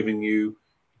they've been giving you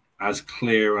as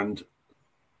clear and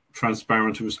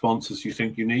transparent a response as you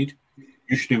think you need,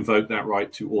 you should invoke that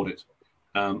right to audit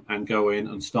and go in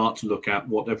and start to look at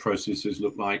what their processes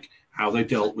look like, how they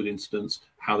dealt with incidents,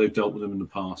 how they've dealt with them in the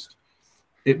past.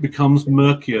 It becomes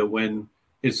murkier when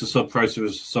it's a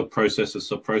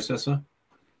sub-processor.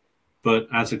 But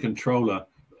as a controller,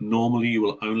 normally you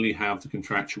will only have the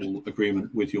contractual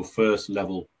agreement with your first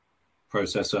level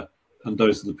processor, and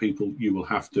those are the people you will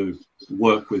have to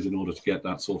work with in order to get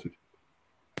that sorted.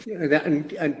 Yeah,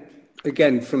 and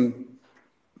again, from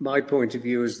my point of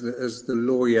view as the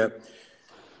lawyer,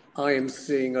 I am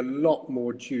seeing a lot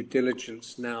more due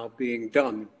diligence now being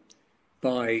done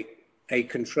by a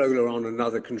controller on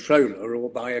another controller or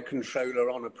by a controller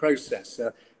on a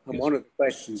processor. And one of the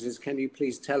questions is, can you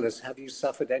please tell us, have you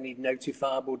suffered any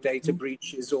notifiable data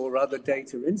breaches or other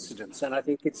data incidents? And I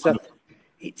think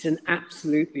it's an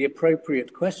absolutely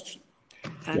appropriate question.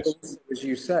 And also, as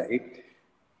you say,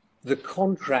 the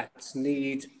contracts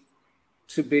need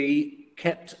to be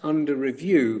kept under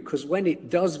review, because when it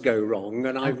does go wrong,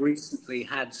 and I've recently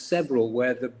had several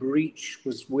where the breach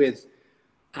was with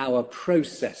our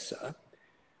processor,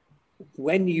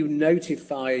 when you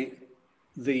notify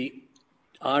the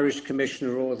Irish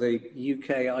Commissioner or the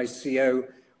UK ICO,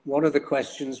 one of the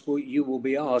questions you will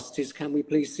be asked is, can we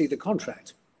please see the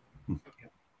contract?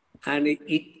 And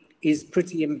it is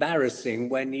pretty embarrassing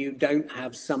when you don't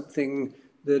have something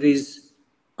that is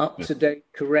up to date,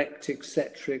 correct,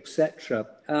 etc., etc.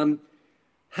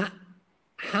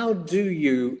 How do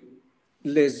you,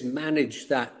 Liz, manage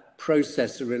that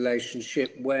processor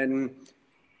relationship when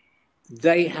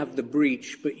they have the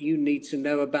breach, but you need to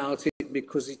know about it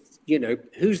because it's, you know,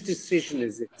 whose decision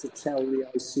is it to tell the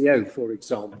ICO, for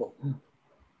example?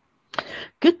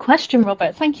 Good question,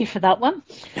 Robert. Thank you for that one.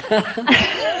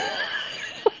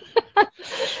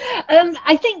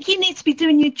 I think you need to be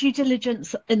doing your due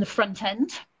diligence in the front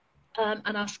end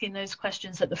and asking those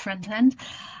questions at the front end.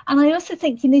 And I also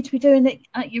think you need to be doing it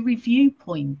at your review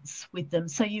points with them.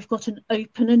 So you've got an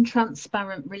open and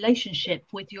transparent relationship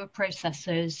with your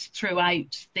processors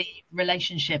throughout the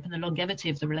relationship and the longevity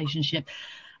of the relationship.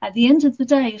 At the end of the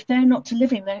day, if they're not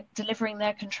delivering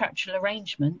their contractual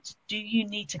arrangement, do you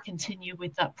need to continue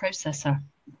with that processor?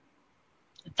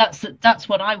 That's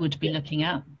what I would be looking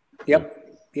at. Yep.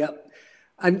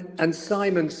 And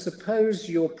Simon, suppose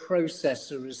your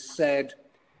processor has said,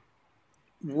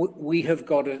 we have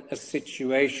got a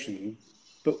situation,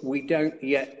 but we don't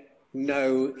yet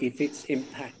know if it's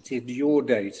impacted your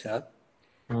data.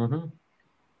 Mm-hmm.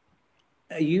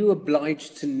 Are you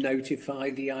obliged to notify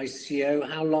the ICO?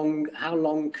 How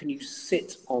long can you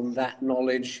sit on that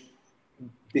knowledge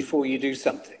before you do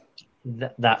something?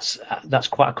 That's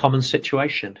quite a common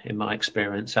situation in my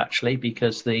experience, actually,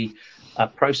 because the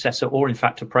processor, or in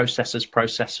fact a processor's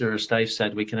processor, as Dave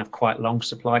said, we can have quite long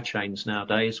supply chains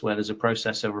nowadays where there's a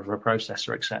processor of a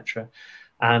processor, etc.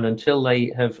 And until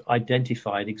they have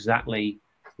identified exactly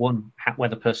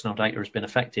whether personal data has been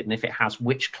affected, and if it has,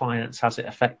 which clients has it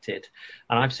affected.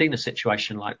 And I've seen a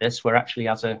situation like this where actually,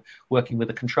 as working with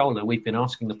a controller, we've been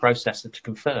asking the processor to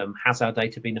confirm, has our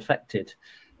data been affected?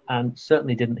 And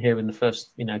certainly didn't hear in the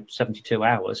first 72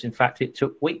 hours. In fact, it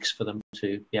took weeks for them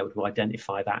to be able to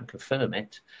identify that and confirm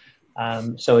it.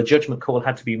 So a judgment call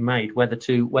had to be made whether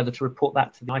to report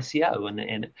that to the ICO.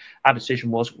 And our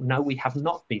decision was, no, we have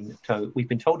not been told. We've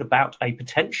been told about a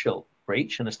potential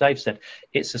breach. And as Dave said,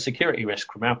 it's a security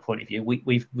risk from our point of view.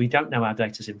 We don't know our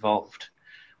data's involved.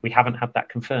 We haven't had that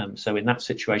confirmed. So in that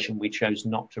situation, we chose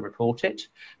not to report it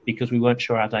because we weren't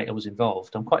sure our data was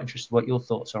involved. I'm quite interested what your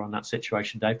thoughts are on that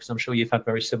situation, Dave, because I'm sure you've had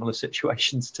very similar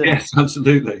situations too. Yes,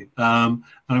 absolutely. I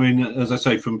mean, as I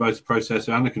say, from both the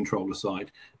processor and the controller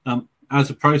side, as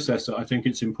a processor, I think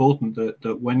it's important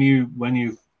that when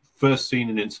you've first seen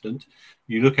an incident,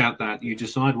 you look at that, you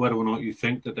decide whether or not you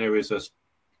think that there is a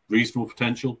reasonable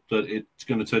potential that it's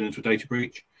going to turn into a data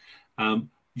breach.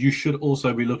 You should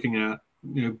also be looking at,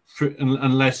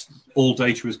 unless all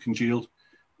data is congealed,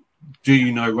 do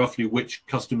you know roughly which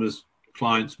customers,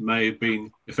 clients may have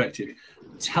been affected?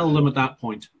 Tell them at that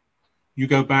point. You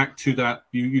go back to that,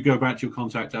 you go back to your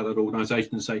contact at that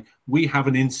organization and say, we have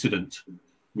an incident.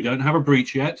 We don't have a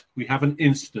breach yet. We have an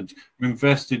incident. We're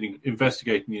investigating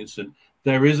the incident.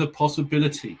 There is a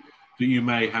possibility that you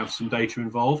may have some data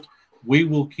involved. We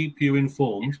will keep you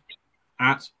informed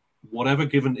at whatever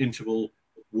given interval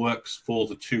works for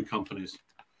the two companies,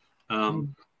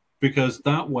 because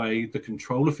that way the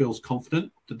controller feels confident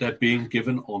that they're being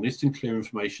given honest and clear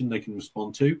information they can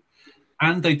respond to,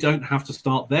 and they don't have to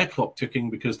start their clock ticking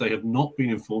because they have not been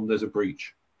informed there's a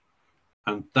breach.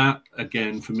 And that,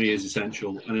 again, for me is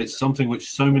essential, and it's something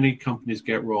which so many companies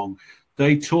get wrong.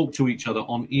 They talk to each other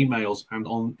on emails and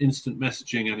on instant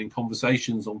messaging and in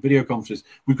conversations on video conferences.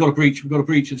 We've got a breach,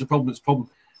 it's a problem,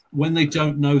 when they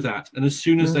don't know that. And as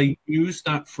soon as they use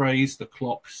that phrase, the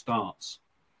clock starts.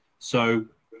 So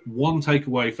one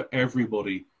takeaway for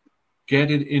everybody,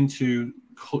 get it into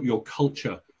your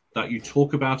culture that you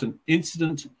talk about an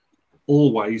incident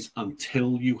always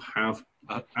until you have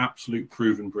an absolute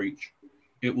proven breach.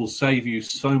 It will save you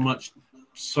so much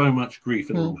grief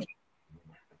in the long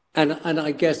term. And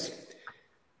I guess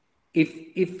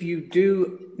if you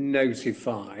do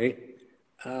notify,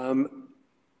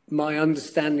 my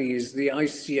understanding is the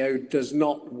ICO does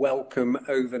not welcome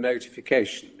over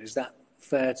notification. Is that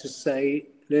fair to say,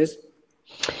 Liz?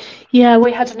 Yeah,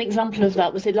 we had an example of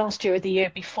that. Was it last year or the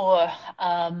year before?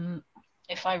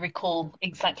 If I recall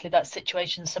exactly that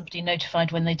situation, somebody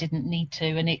notified when they didn't need to,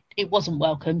 and it wasn't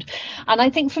welcomed. And I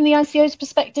think from the ICO's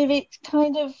perspective, it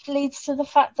kind of leads to the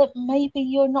fact that maybe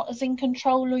you're not as in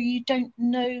control, or you don't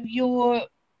know your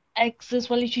eggs as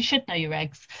well as you should know your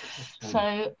eggs.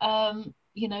 So,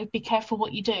 you know, be careful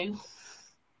what you do.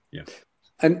 Yeah.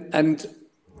 And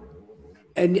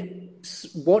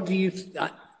what do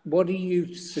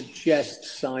you suggest,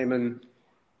 Simon,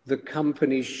 the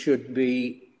company should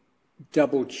be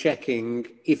double checking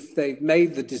if they've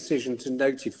made the decision to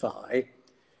notify?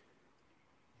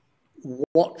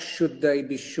 What should they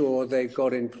be sure they've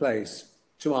got in place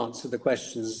to answer the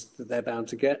questions that they're bound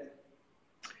to get?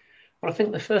 Well, I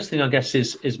think the first thing, I guess,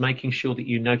 is making sure that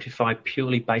you notify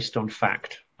purely based on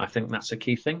fact. I think that's a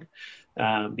key thing.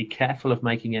 Be careful of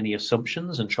making any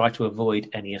assumptions and try to avoid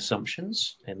any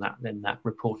assumptions in that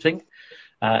reporting.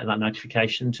 That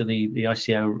notification to the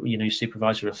ICO,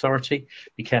 supervisory authority.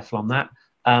 Be careful on that.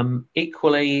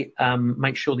 Equally,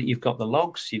 make sure that you've got the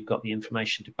logs, you've got the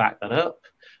information to back that up.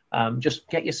 Just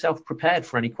get yourself prepared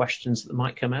for any questions that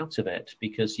might come out of it,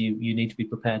 because you need to be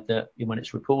prepared that when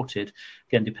it's reported,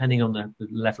 again, depending on the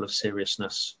level of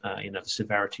seriousness, the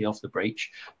severity of the breach,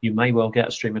 you may well get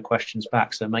a stream of questions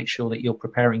back. So make sure that you're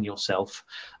preparing yourself,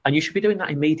 and you should be doing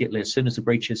that immediately as soon as the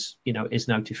breach is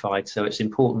notified. So it's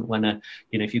important when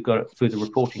if you've got it through the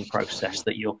reporting process,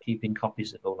 that you're keeping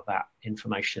copies of all of that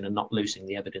information and not losing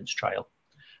the evidence trail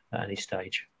at any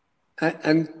stage.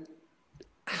 And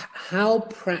how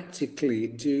practically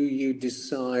do you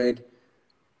decide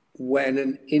when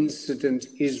an incident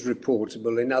is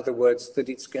reportable? In other words, that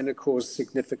it's going to cause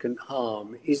significant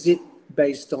harm? Is it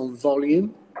based on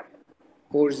volume,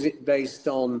 or is it based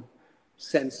on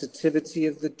sensitivity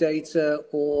of the data,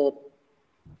 or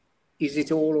is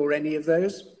it all or any of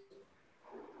those?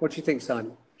 What do you think,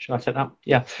 Simon? Should I take that?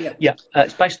 Yeah.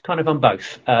 It's based kind of on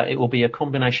both. It will be a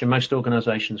combination. Most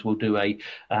organisations will do an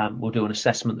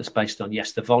assessment that's based on,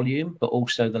 yes, the volume, but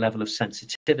also the level of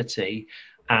sensitivity,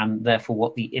 and therefore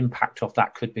what the impact of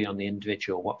that could be on the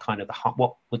individual. What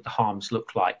would the harms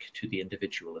look like to the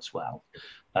individual as well,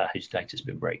 whose data has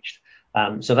been breached.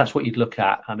 So that's what you'd look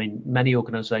at. I mean, many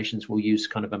organizations will use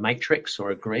kind of a matrix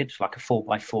or a grid, like a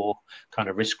 4x4 kind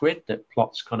of risk grid that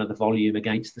plots kind of the volume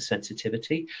against the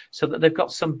sensitivity, so that they've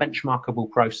got some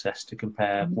benchmarkable process to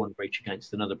compare one breach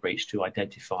against another breach to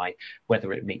identify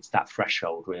whether it meets that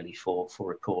threshold really for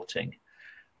reporting.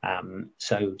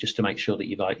 So just to make sure that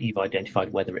you've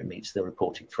identified whether it meets the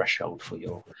reporting threshold for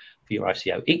your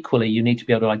ICO. Equally, you need to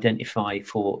be able to identify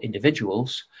for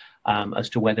individuals as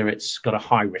to whether it's got a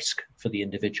high risk for the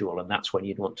individual, and that's when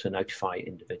you'd want to notify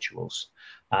individuals.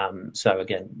 So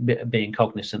again, being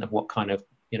cognizant of what kind of,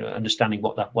 understanding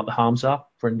what the harms are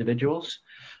for individuals,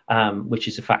 which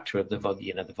is a factor of the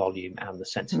volume and the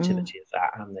sensitivity of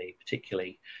that, and the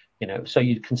particularly, so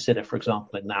you'd consider, for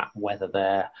example, in that whether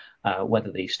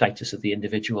the status of the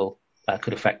individual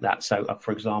could affect that. So,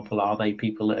 for example, are they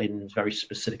people in very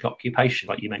specific occupation,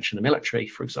 like you mentioned, the military,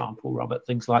 for example, Robert,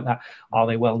 things like that? Are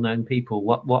they well-known people?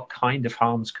 What kind of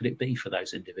harms could it be for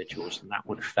those individuals? And that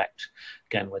would affect,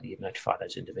 again, whether you notify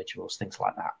those individuals, things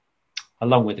like that.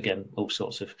 Along with, again, all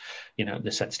sorts of,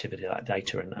 the sensitivity of that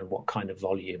data and what kind of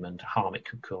volume and harm it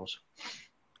could cause.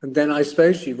 And then I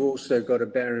suppose you've also got to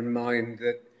bear in mind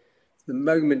that the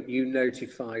moment you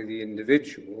notify the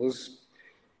individuals,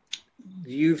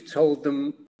 you've told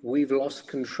them we've lost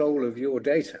control of your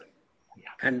data. Yeah.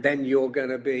 And then you're going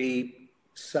to be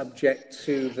subject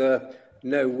to the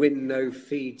no win, no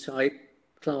fee type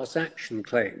class action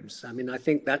claims. I mean, I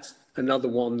think that's another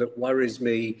one that worries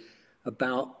me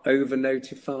about over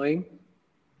notifying.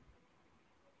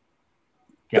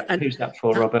 Yeah, who's that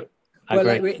for, Robert?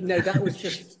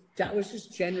 That was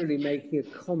just generally making a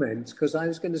comment, because I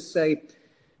was going to say,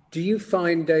 do you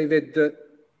find, David, that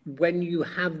when you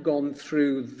have gone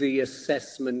through the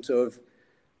assessment of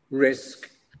risk,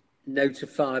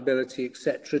 notifiability,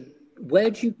 etc., where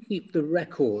do you keep the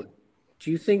record?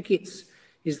 Do you think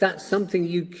is that something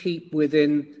you keep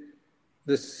within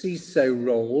the CISO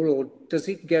role, or does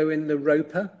it go in the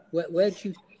ROPA? Where do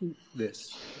you keep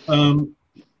this?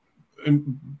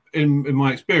 In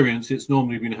my experience, it's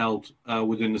normally been held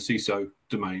within the CISO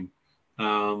domain.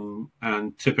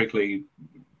 and typically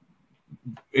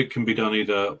it can be done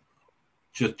either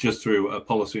just through a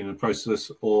policy and a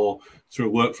process or through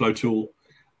a workflow tool.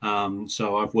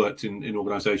 So I've worked in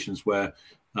organizations where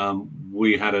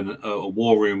we had a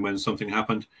war room when something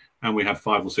happened, and we had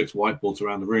 5 or 6 whiteboards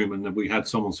around the room, and then we had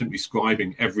someone simply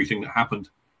scribing everything that happened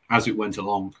as it went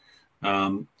along.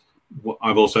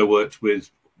 I've also worked with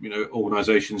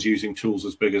organizations using tools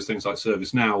as big as things like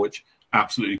ServiceNow, which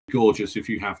absolutely gorgeous if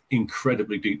you have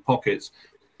incredibly deep pockets,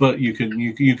 but you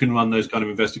can run those kind of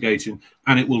investigation,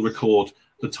 and it will record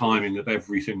the timing of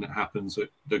everything that happens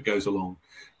that goes along.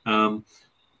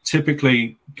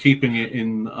 Typically, keeping it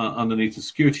in underneath the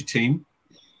security team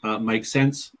makes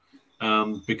sense,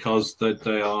 because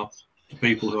they are the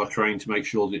people who are trained to make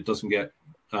sure that it doesn't get,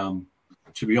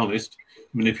 to be honest,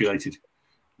 manipulated.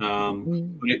 But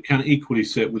it can equally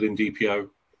sit within DPO.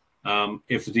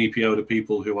 If the DPO are the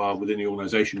people who are within the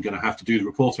organization going to have to do the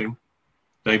reporting,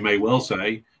 they may well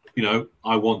say,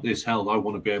 I want this held. I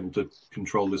want to be able to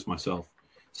control this myself.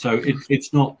 So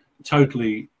it's not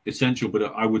totally essential, but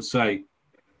I would say,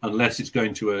 unless it's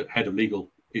going to a head of legal,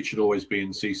 it should always be in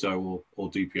CISO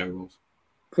or DPO roles.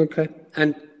 Okay.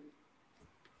 And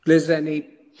Liz, any?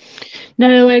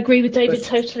 No, I agree with David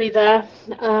totally there.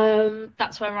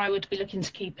 That's where I would be looking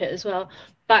to keep it as well.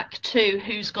 Back to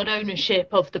who's got ownership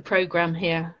of the program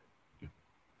here.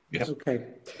 Yes. Okay.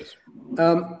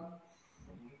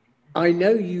 I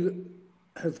know you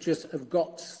have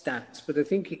got stats, but I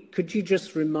think could you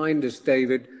just remind us,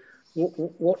 David,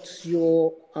 what's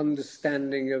your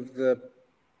understanding of the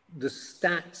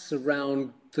stats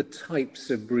around the types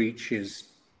of breaches?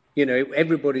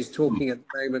 Everybody's talking at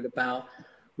the moment about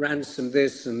ransom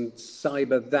this and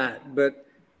cyber that, but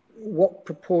what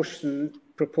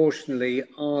proportionally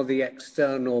are the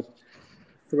external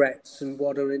threats and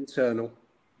what are internal?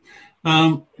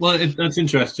 Well, that's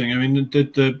interesting. I mean,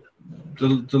 the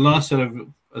last set of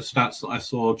stats that I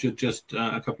saw just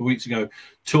a couple of weeks ago,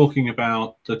 talking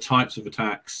about the types of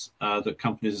attacks that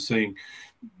companies are seeing,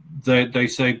 they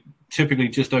say typically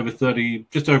just over a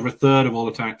third of all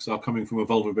attacks are coming from a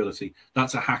vulnerability.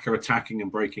 That's a hacker attacking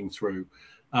and breaking through.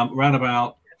 Around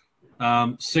about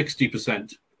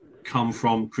 60% come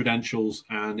from credentials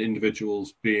and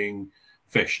individuals being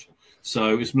phished.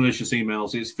 So it's malicious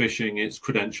emails, it's phishing, it's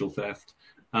credential theft.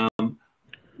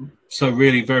 So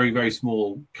really very, very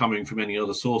small coming from any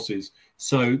other sources.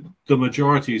 So the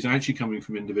majority is actually coming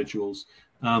from individuals.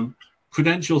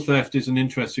 Credential theft is an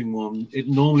interesting one. It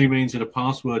normally means that a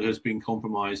password has been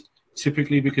compromised,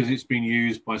 typically because it's been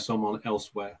used by someone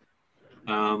elsewhere.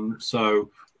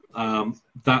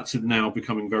 That's now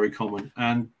becoming very common.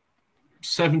 And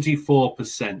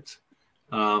 74%,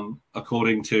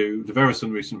 according to the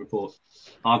Verizon recent report,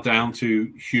 are down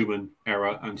to human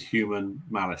error and human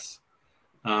malice.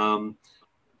 50%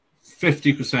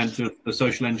 of the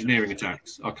social engineering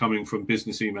attacks are coming from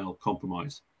business email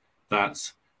compromise.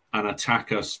 That's an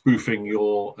attacker spoofing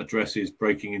your addresses,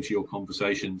 breaking into your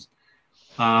conversations.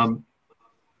 I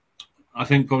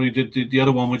think probably the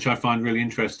other one, which I find really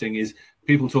interesting, is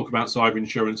people talk about cyber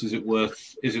insurance. Is it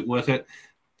worth it?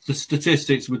 The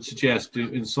statistics would suggest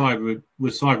with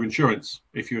cyber insurance,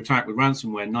 if you're attacked with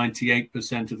ransomware,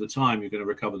 98% of the time you're going to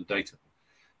recover the data.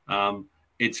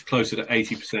 It's closer to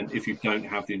 80% if you don't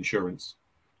have the insurance.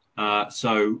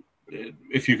 So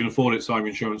if you can afford it, cyber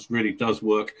insurance really does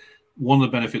work. One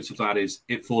of the benefits of that is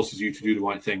it forces you to do the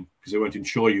right thing, because they won't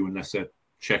insure you unless they're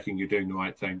checking you're doing the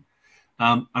right thing.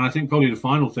 And I think probably the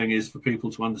final thing is for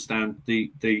people to understand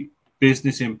the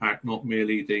business impact, not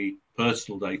merely the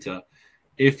personal data.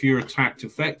 If you're attacked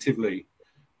effectively,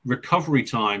 recovery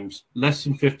times, less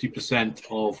than 50%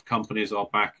 of companies are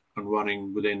back and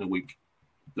running within a week.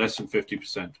 Less than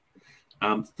 50%.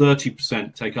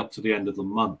 30% take up to the end of the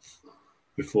month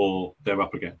before they're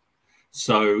up again.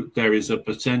 So there is a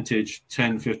percentage,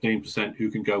 10, 15%,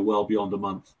 who can go well beyond a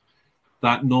month.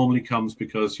 That normally comes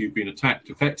because you've been attacked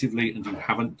effectively and you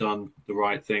haven't done the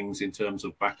right things in terms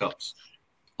of backups,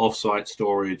 offsite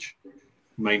storage,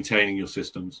 maintaining your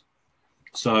systems.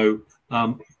 So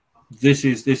this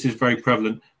is very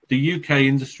prevalent. The UK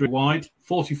industry-wide,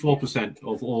 44%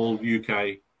 of all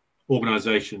UK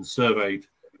organizations surveyed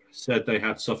said they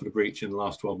had suffered a breach in the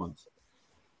last 12 months.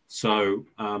 So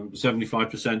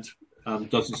 75%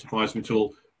 doesn't surprise me at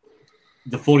all.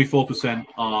 The 44%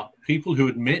 are people who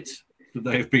admit that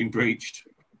they have been breached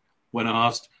when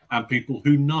asked, and people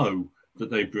who know that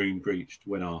they've been breached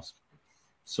when asked.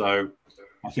 So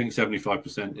I think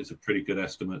 75% is a pretty good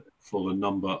estimate for the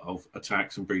number of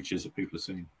attacks and breaches that people are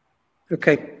seeing.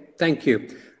 Okay, thank you.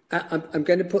 I'm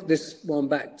going to put this one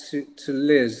back to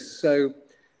Liz. So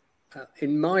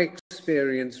in my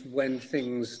experience, when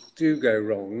things do go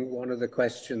wrong, one of the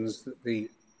questions that the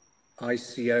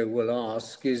ICO will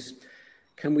ask is,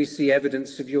 can we see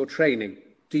evidence of your training?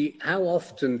 How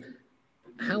often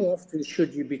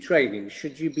should you be training?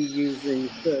 Should you be using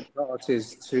third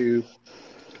parties to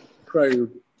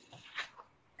probe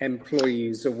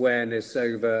employees' awareness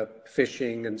over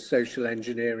phishing and social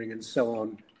engineering and so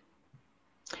on?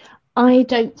 I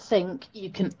don't think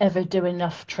you can ever do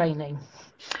enough training.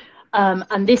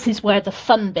 And this is where the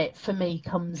fun bit for me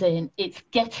comes in. It's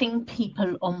getting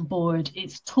people on board.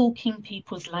 It's talking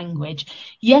people's language.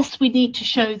 Yes, we need to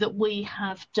show that we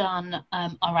have done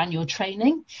our annual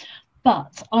training,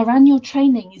 but our annual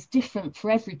training is different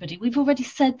for everybody. We've already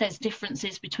said there's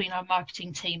differences between our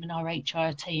marketing team and our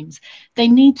HR teams. They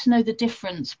need to know the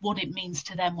difference, what it means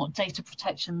to them, what data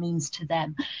protection means to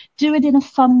them. Do it in a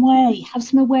fun way. Have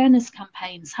some awareness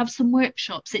campaigns, have some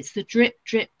workshops. It's the drip,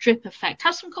 drip, drip effect.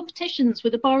 Have some competitions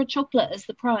with a bar of chocolate as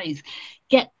the prize.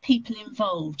 Get people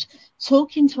involved.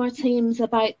 Talking to our teams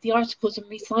about the articles and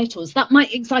recitals. That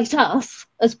might excite us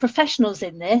as professionals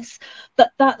in this,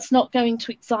 but that's not going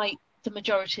to excite the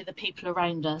majority of the people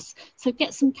around us. So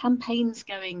get some campaigns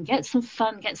going, get some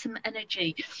fun, get some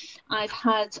energy. I've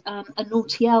had a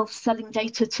naughty elf selling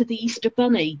data to the Easter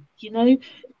Bunny. You know,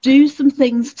 do some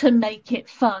things to make it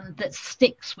fun that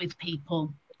sticks with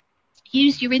people.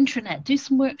 Use your intranet, do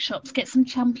some workshops, get some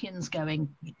champions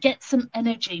going, get some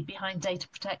energy behind data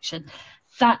protection.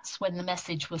 That's when the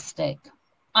message will stick.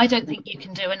 I don't think you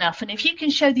can do enough. And if you can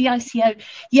show the ICO,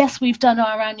 yes, we've done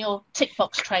our annual tick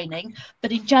box training,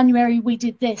 but in January we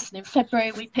did this, and in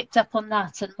February we picked up on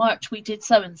that, and March we did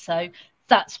so and so.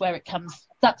 That's where it comes.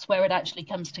 That's where it actually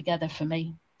comes together for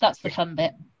me. That's the fun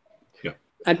bit. Yeah.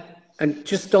 And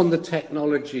just on the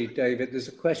technology, David, there's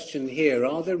a question here.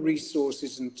 Are there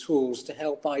resources and tools to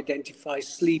help identify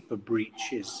sleeper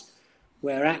breaches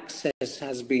where access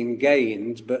has been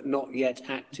gained but not yet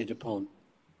acted upon?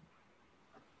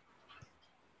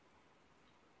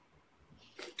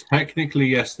 Technically,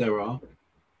 yes, there are.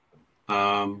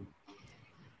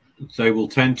 They will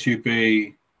tend to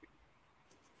be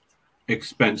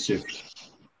expensive.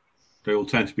 They will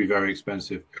tend to be very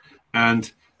expensive.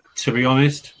 And to be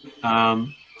honest,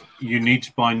 you need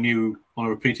to buy new on a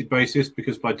repeated basis,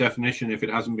 because by definition, if it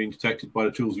hasn't been detected by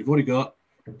the tools you've already got,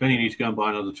 then you need to go and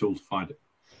buy another tool to find it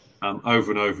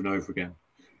over and over and over again.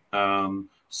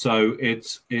 So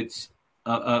it's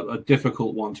a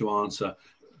difficult one to answer.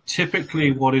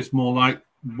 Typically, what is more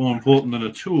important than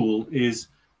a tool is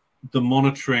the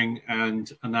monitoring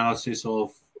and analysis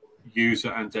of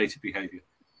user and data behavior.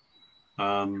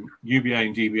 UBA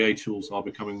and DBA tools are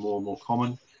becoming more and more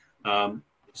common.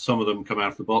 Some of them come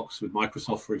out of the box with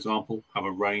Microsoft, for example, have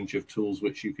a range of tools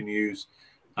which you can use.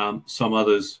 Some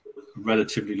others,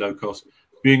 relatively low cost.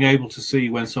 Being able to see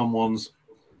when someone's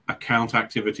account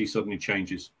activity suddenly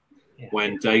changes,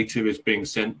 when data is being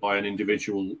sent by an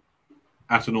individual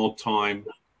at an odd time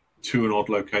to an odd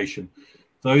location.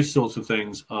 Those sorts of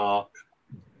things are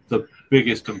the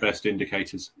biggest and best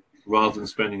indicators, rather than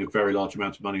spending a very large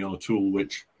amount of money on a tool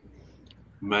which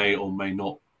may or may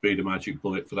not be the magic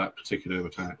bullet for that particular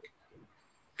attack.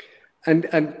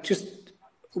 And just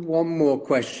one more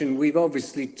question. We've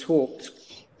obviously talked,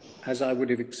 as I would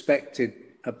have expected,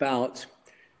 about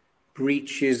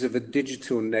breaches of a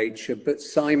digital nature, but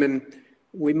Simon,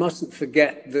 we mustn't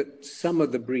forget that some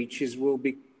of the breaches will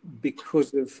be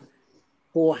because of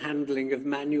poor handling of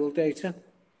manual data.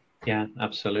 Yeah,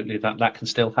 absolutely. That can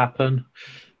still happen.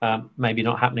 Maybe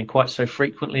not happening quite so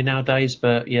frequently nowadays,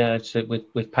 but yeah, so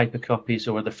with paper copies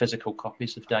or other physical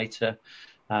copies of data,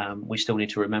 we still need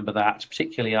to remember that.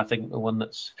 Particularly, I think the one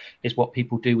is what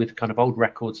people do with kind of old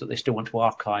records that they still want to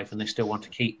archive and they still want to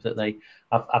keep.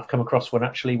 I've come across one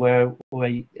actually where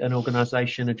an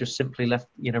organisation had just simply left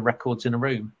records in a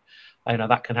room.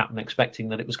 That can happen, expecting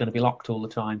that it was going to be locked all the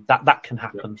time. That can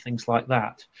happen, things like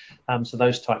that. So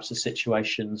those types of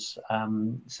situations.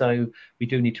 So we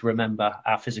do need to remember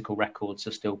our physical records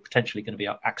are still potentially going to be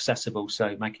accessible.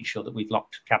 So making sure that we've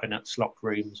locked cabinets, locked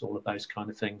rooms, all of those kind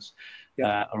of things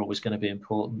are always going to be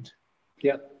important.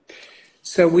 Yeah.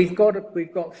 So we've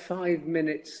got 5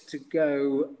 minutes to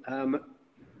go.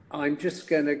 I'm just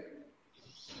going to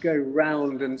go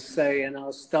round and say, and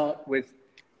I'll start with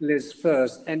Liz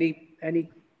first. Any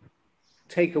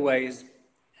takeaways?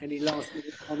 Any last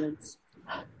minute comments?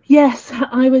 Yes,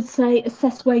 I would say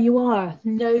assess where you are,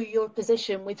 know your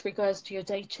position with regards to your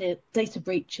data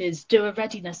breaches, do a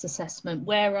readiness assessment.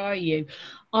 Where are you?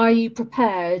 Are you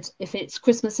prepared if it's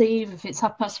Christmas Eve, if it's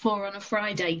 4:30 on a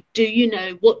Friday? Do you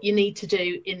know what you need to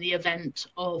do in the event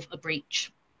of a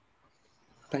breach?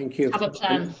 Thank you. Have a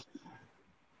plan.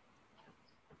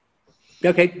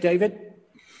 Okay, David?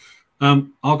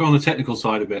 I'll go on the technical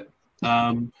side a bit.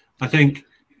 I think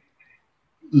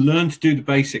learn to do the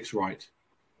basics right.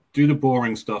 Do the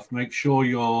boring stuff. Make sure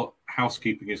your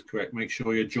housekeeping is correct. Make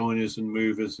sure your joiners and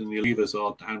movers and your levers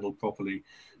are handled properly.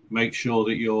 Make sure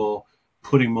that you're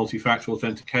putting multi-factor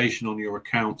authentication on your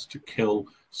accounts to kill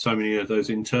so many of those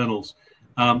internals.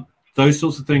 Those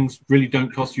sorts of things really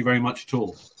don't cost you very much at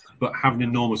all, but have an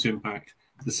enormous impact.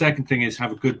 The second thing is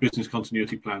have a good business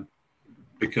continuity plan,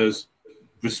 because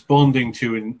responding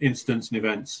to incidents and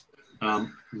events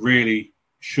really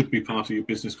should be part of your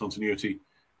business continuity,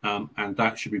 and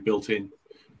that should be built in.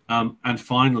 And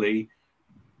finally,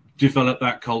 develop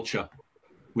that culture,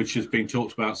 which has been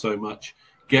talked about so much.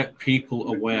 Get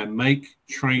people aware, make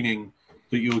training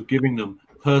that you're giving them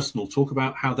personal. Talk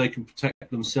about how they can protect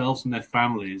themselves and their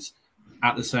families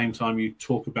at the same time you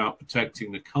talk about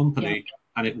protecting the company,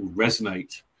 and it will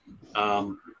resonate.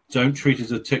 Don't treat it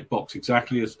as a tick box,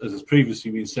 exactly as has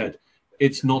previously been said.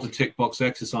 It's not a tick box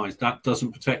exercise. That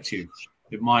doesn't protect you.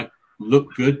 It might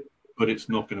look good, but it's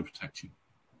not going to protect you.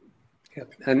 Yeah.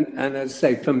 And as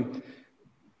I say, from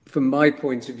my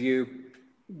point of view,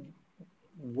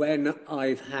 when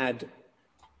I've had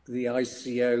the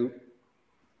ICO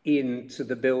into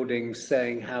the building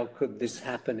saying, how could this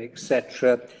happen,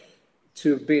 etc.,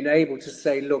 to have been able to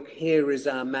say, look, here is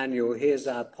our manual, here's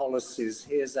our policies,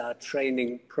 here's our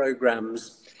training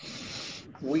programs.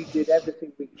 We did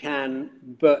everything we can,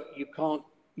 but you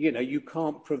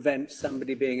can't prevent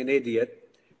somebody being an idiot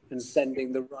and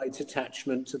sending the right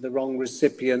attachment to the wrong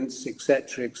recipients,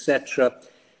 etc., etc.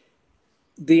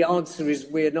 The answer is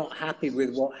we're not happy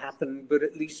with what happened, but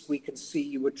at least we can see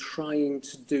you were trying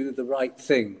to do the right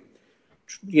thing.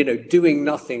 Doing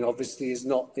nothing obviously is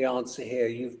not the answer here.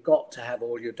 You've got to have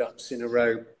all your ducks in a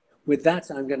row. With that,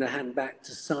 I'm going to hand back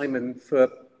to Simon for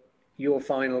your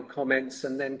final comments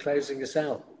and then closing us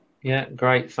out. Yeah,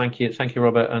 great. Thank you,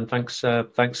 Robert, and thanks,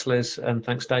 Liz, and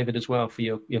thanks, David, as well for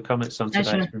your comments on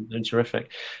today. It's been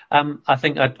terrific. I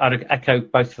think I'd echo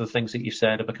both of the things that you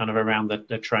said about kind of around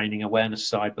the training awareness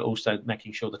side, but also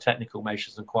making sure the technical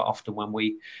measures. And quite often when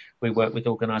we work with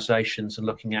organisations and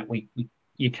looking at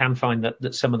you can find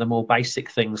that some of the more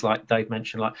basic things, like Dave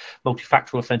mentioned, like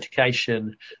multi-factor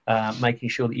authentication, making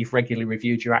sure that you've regularly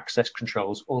reviewed your access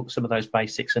controls, all some of those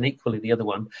basics. And equally, the other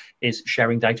one is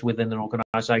sharing data within an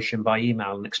organisation by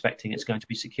email and expecting it's going to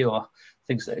be secure.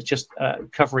 Things that just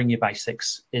covering your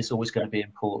basics is always going to be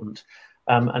important.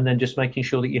 And then just making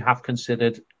sure that you have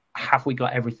considered, have we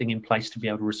got everything in place to be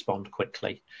able to respond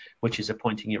quickly, which is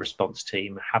appointing your response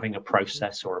team, having a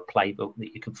process or a playbook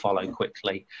that you can follow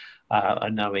quickly,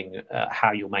 and knowing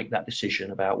how you'll make that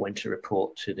decision about when to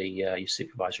report to your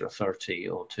supervisor authority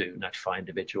or to notify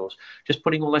individuals. Just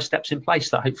putting all those steps in place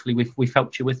that hopefully we've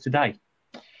helped you with today.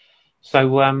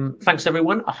 So thanks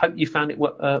everyone. I hope you found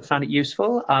it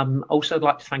useful. Also, I'd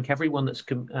like to thank everyone that's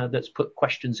put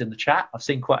questions in the chat. I've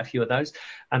seen quite a few of those,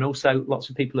 and also lots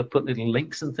of people have put little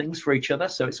links and things for each other.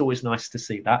 So it's always nice to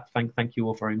see that. Thank you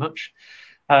all very much.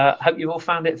 Hope you all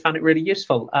found it really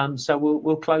useful. So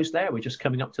we'll close there. We're just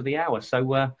coming up to the hour, so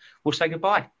we'll say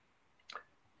goodbye.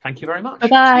 Thank you very much.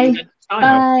 Bye-bye.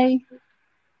 Bye.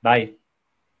 Bye.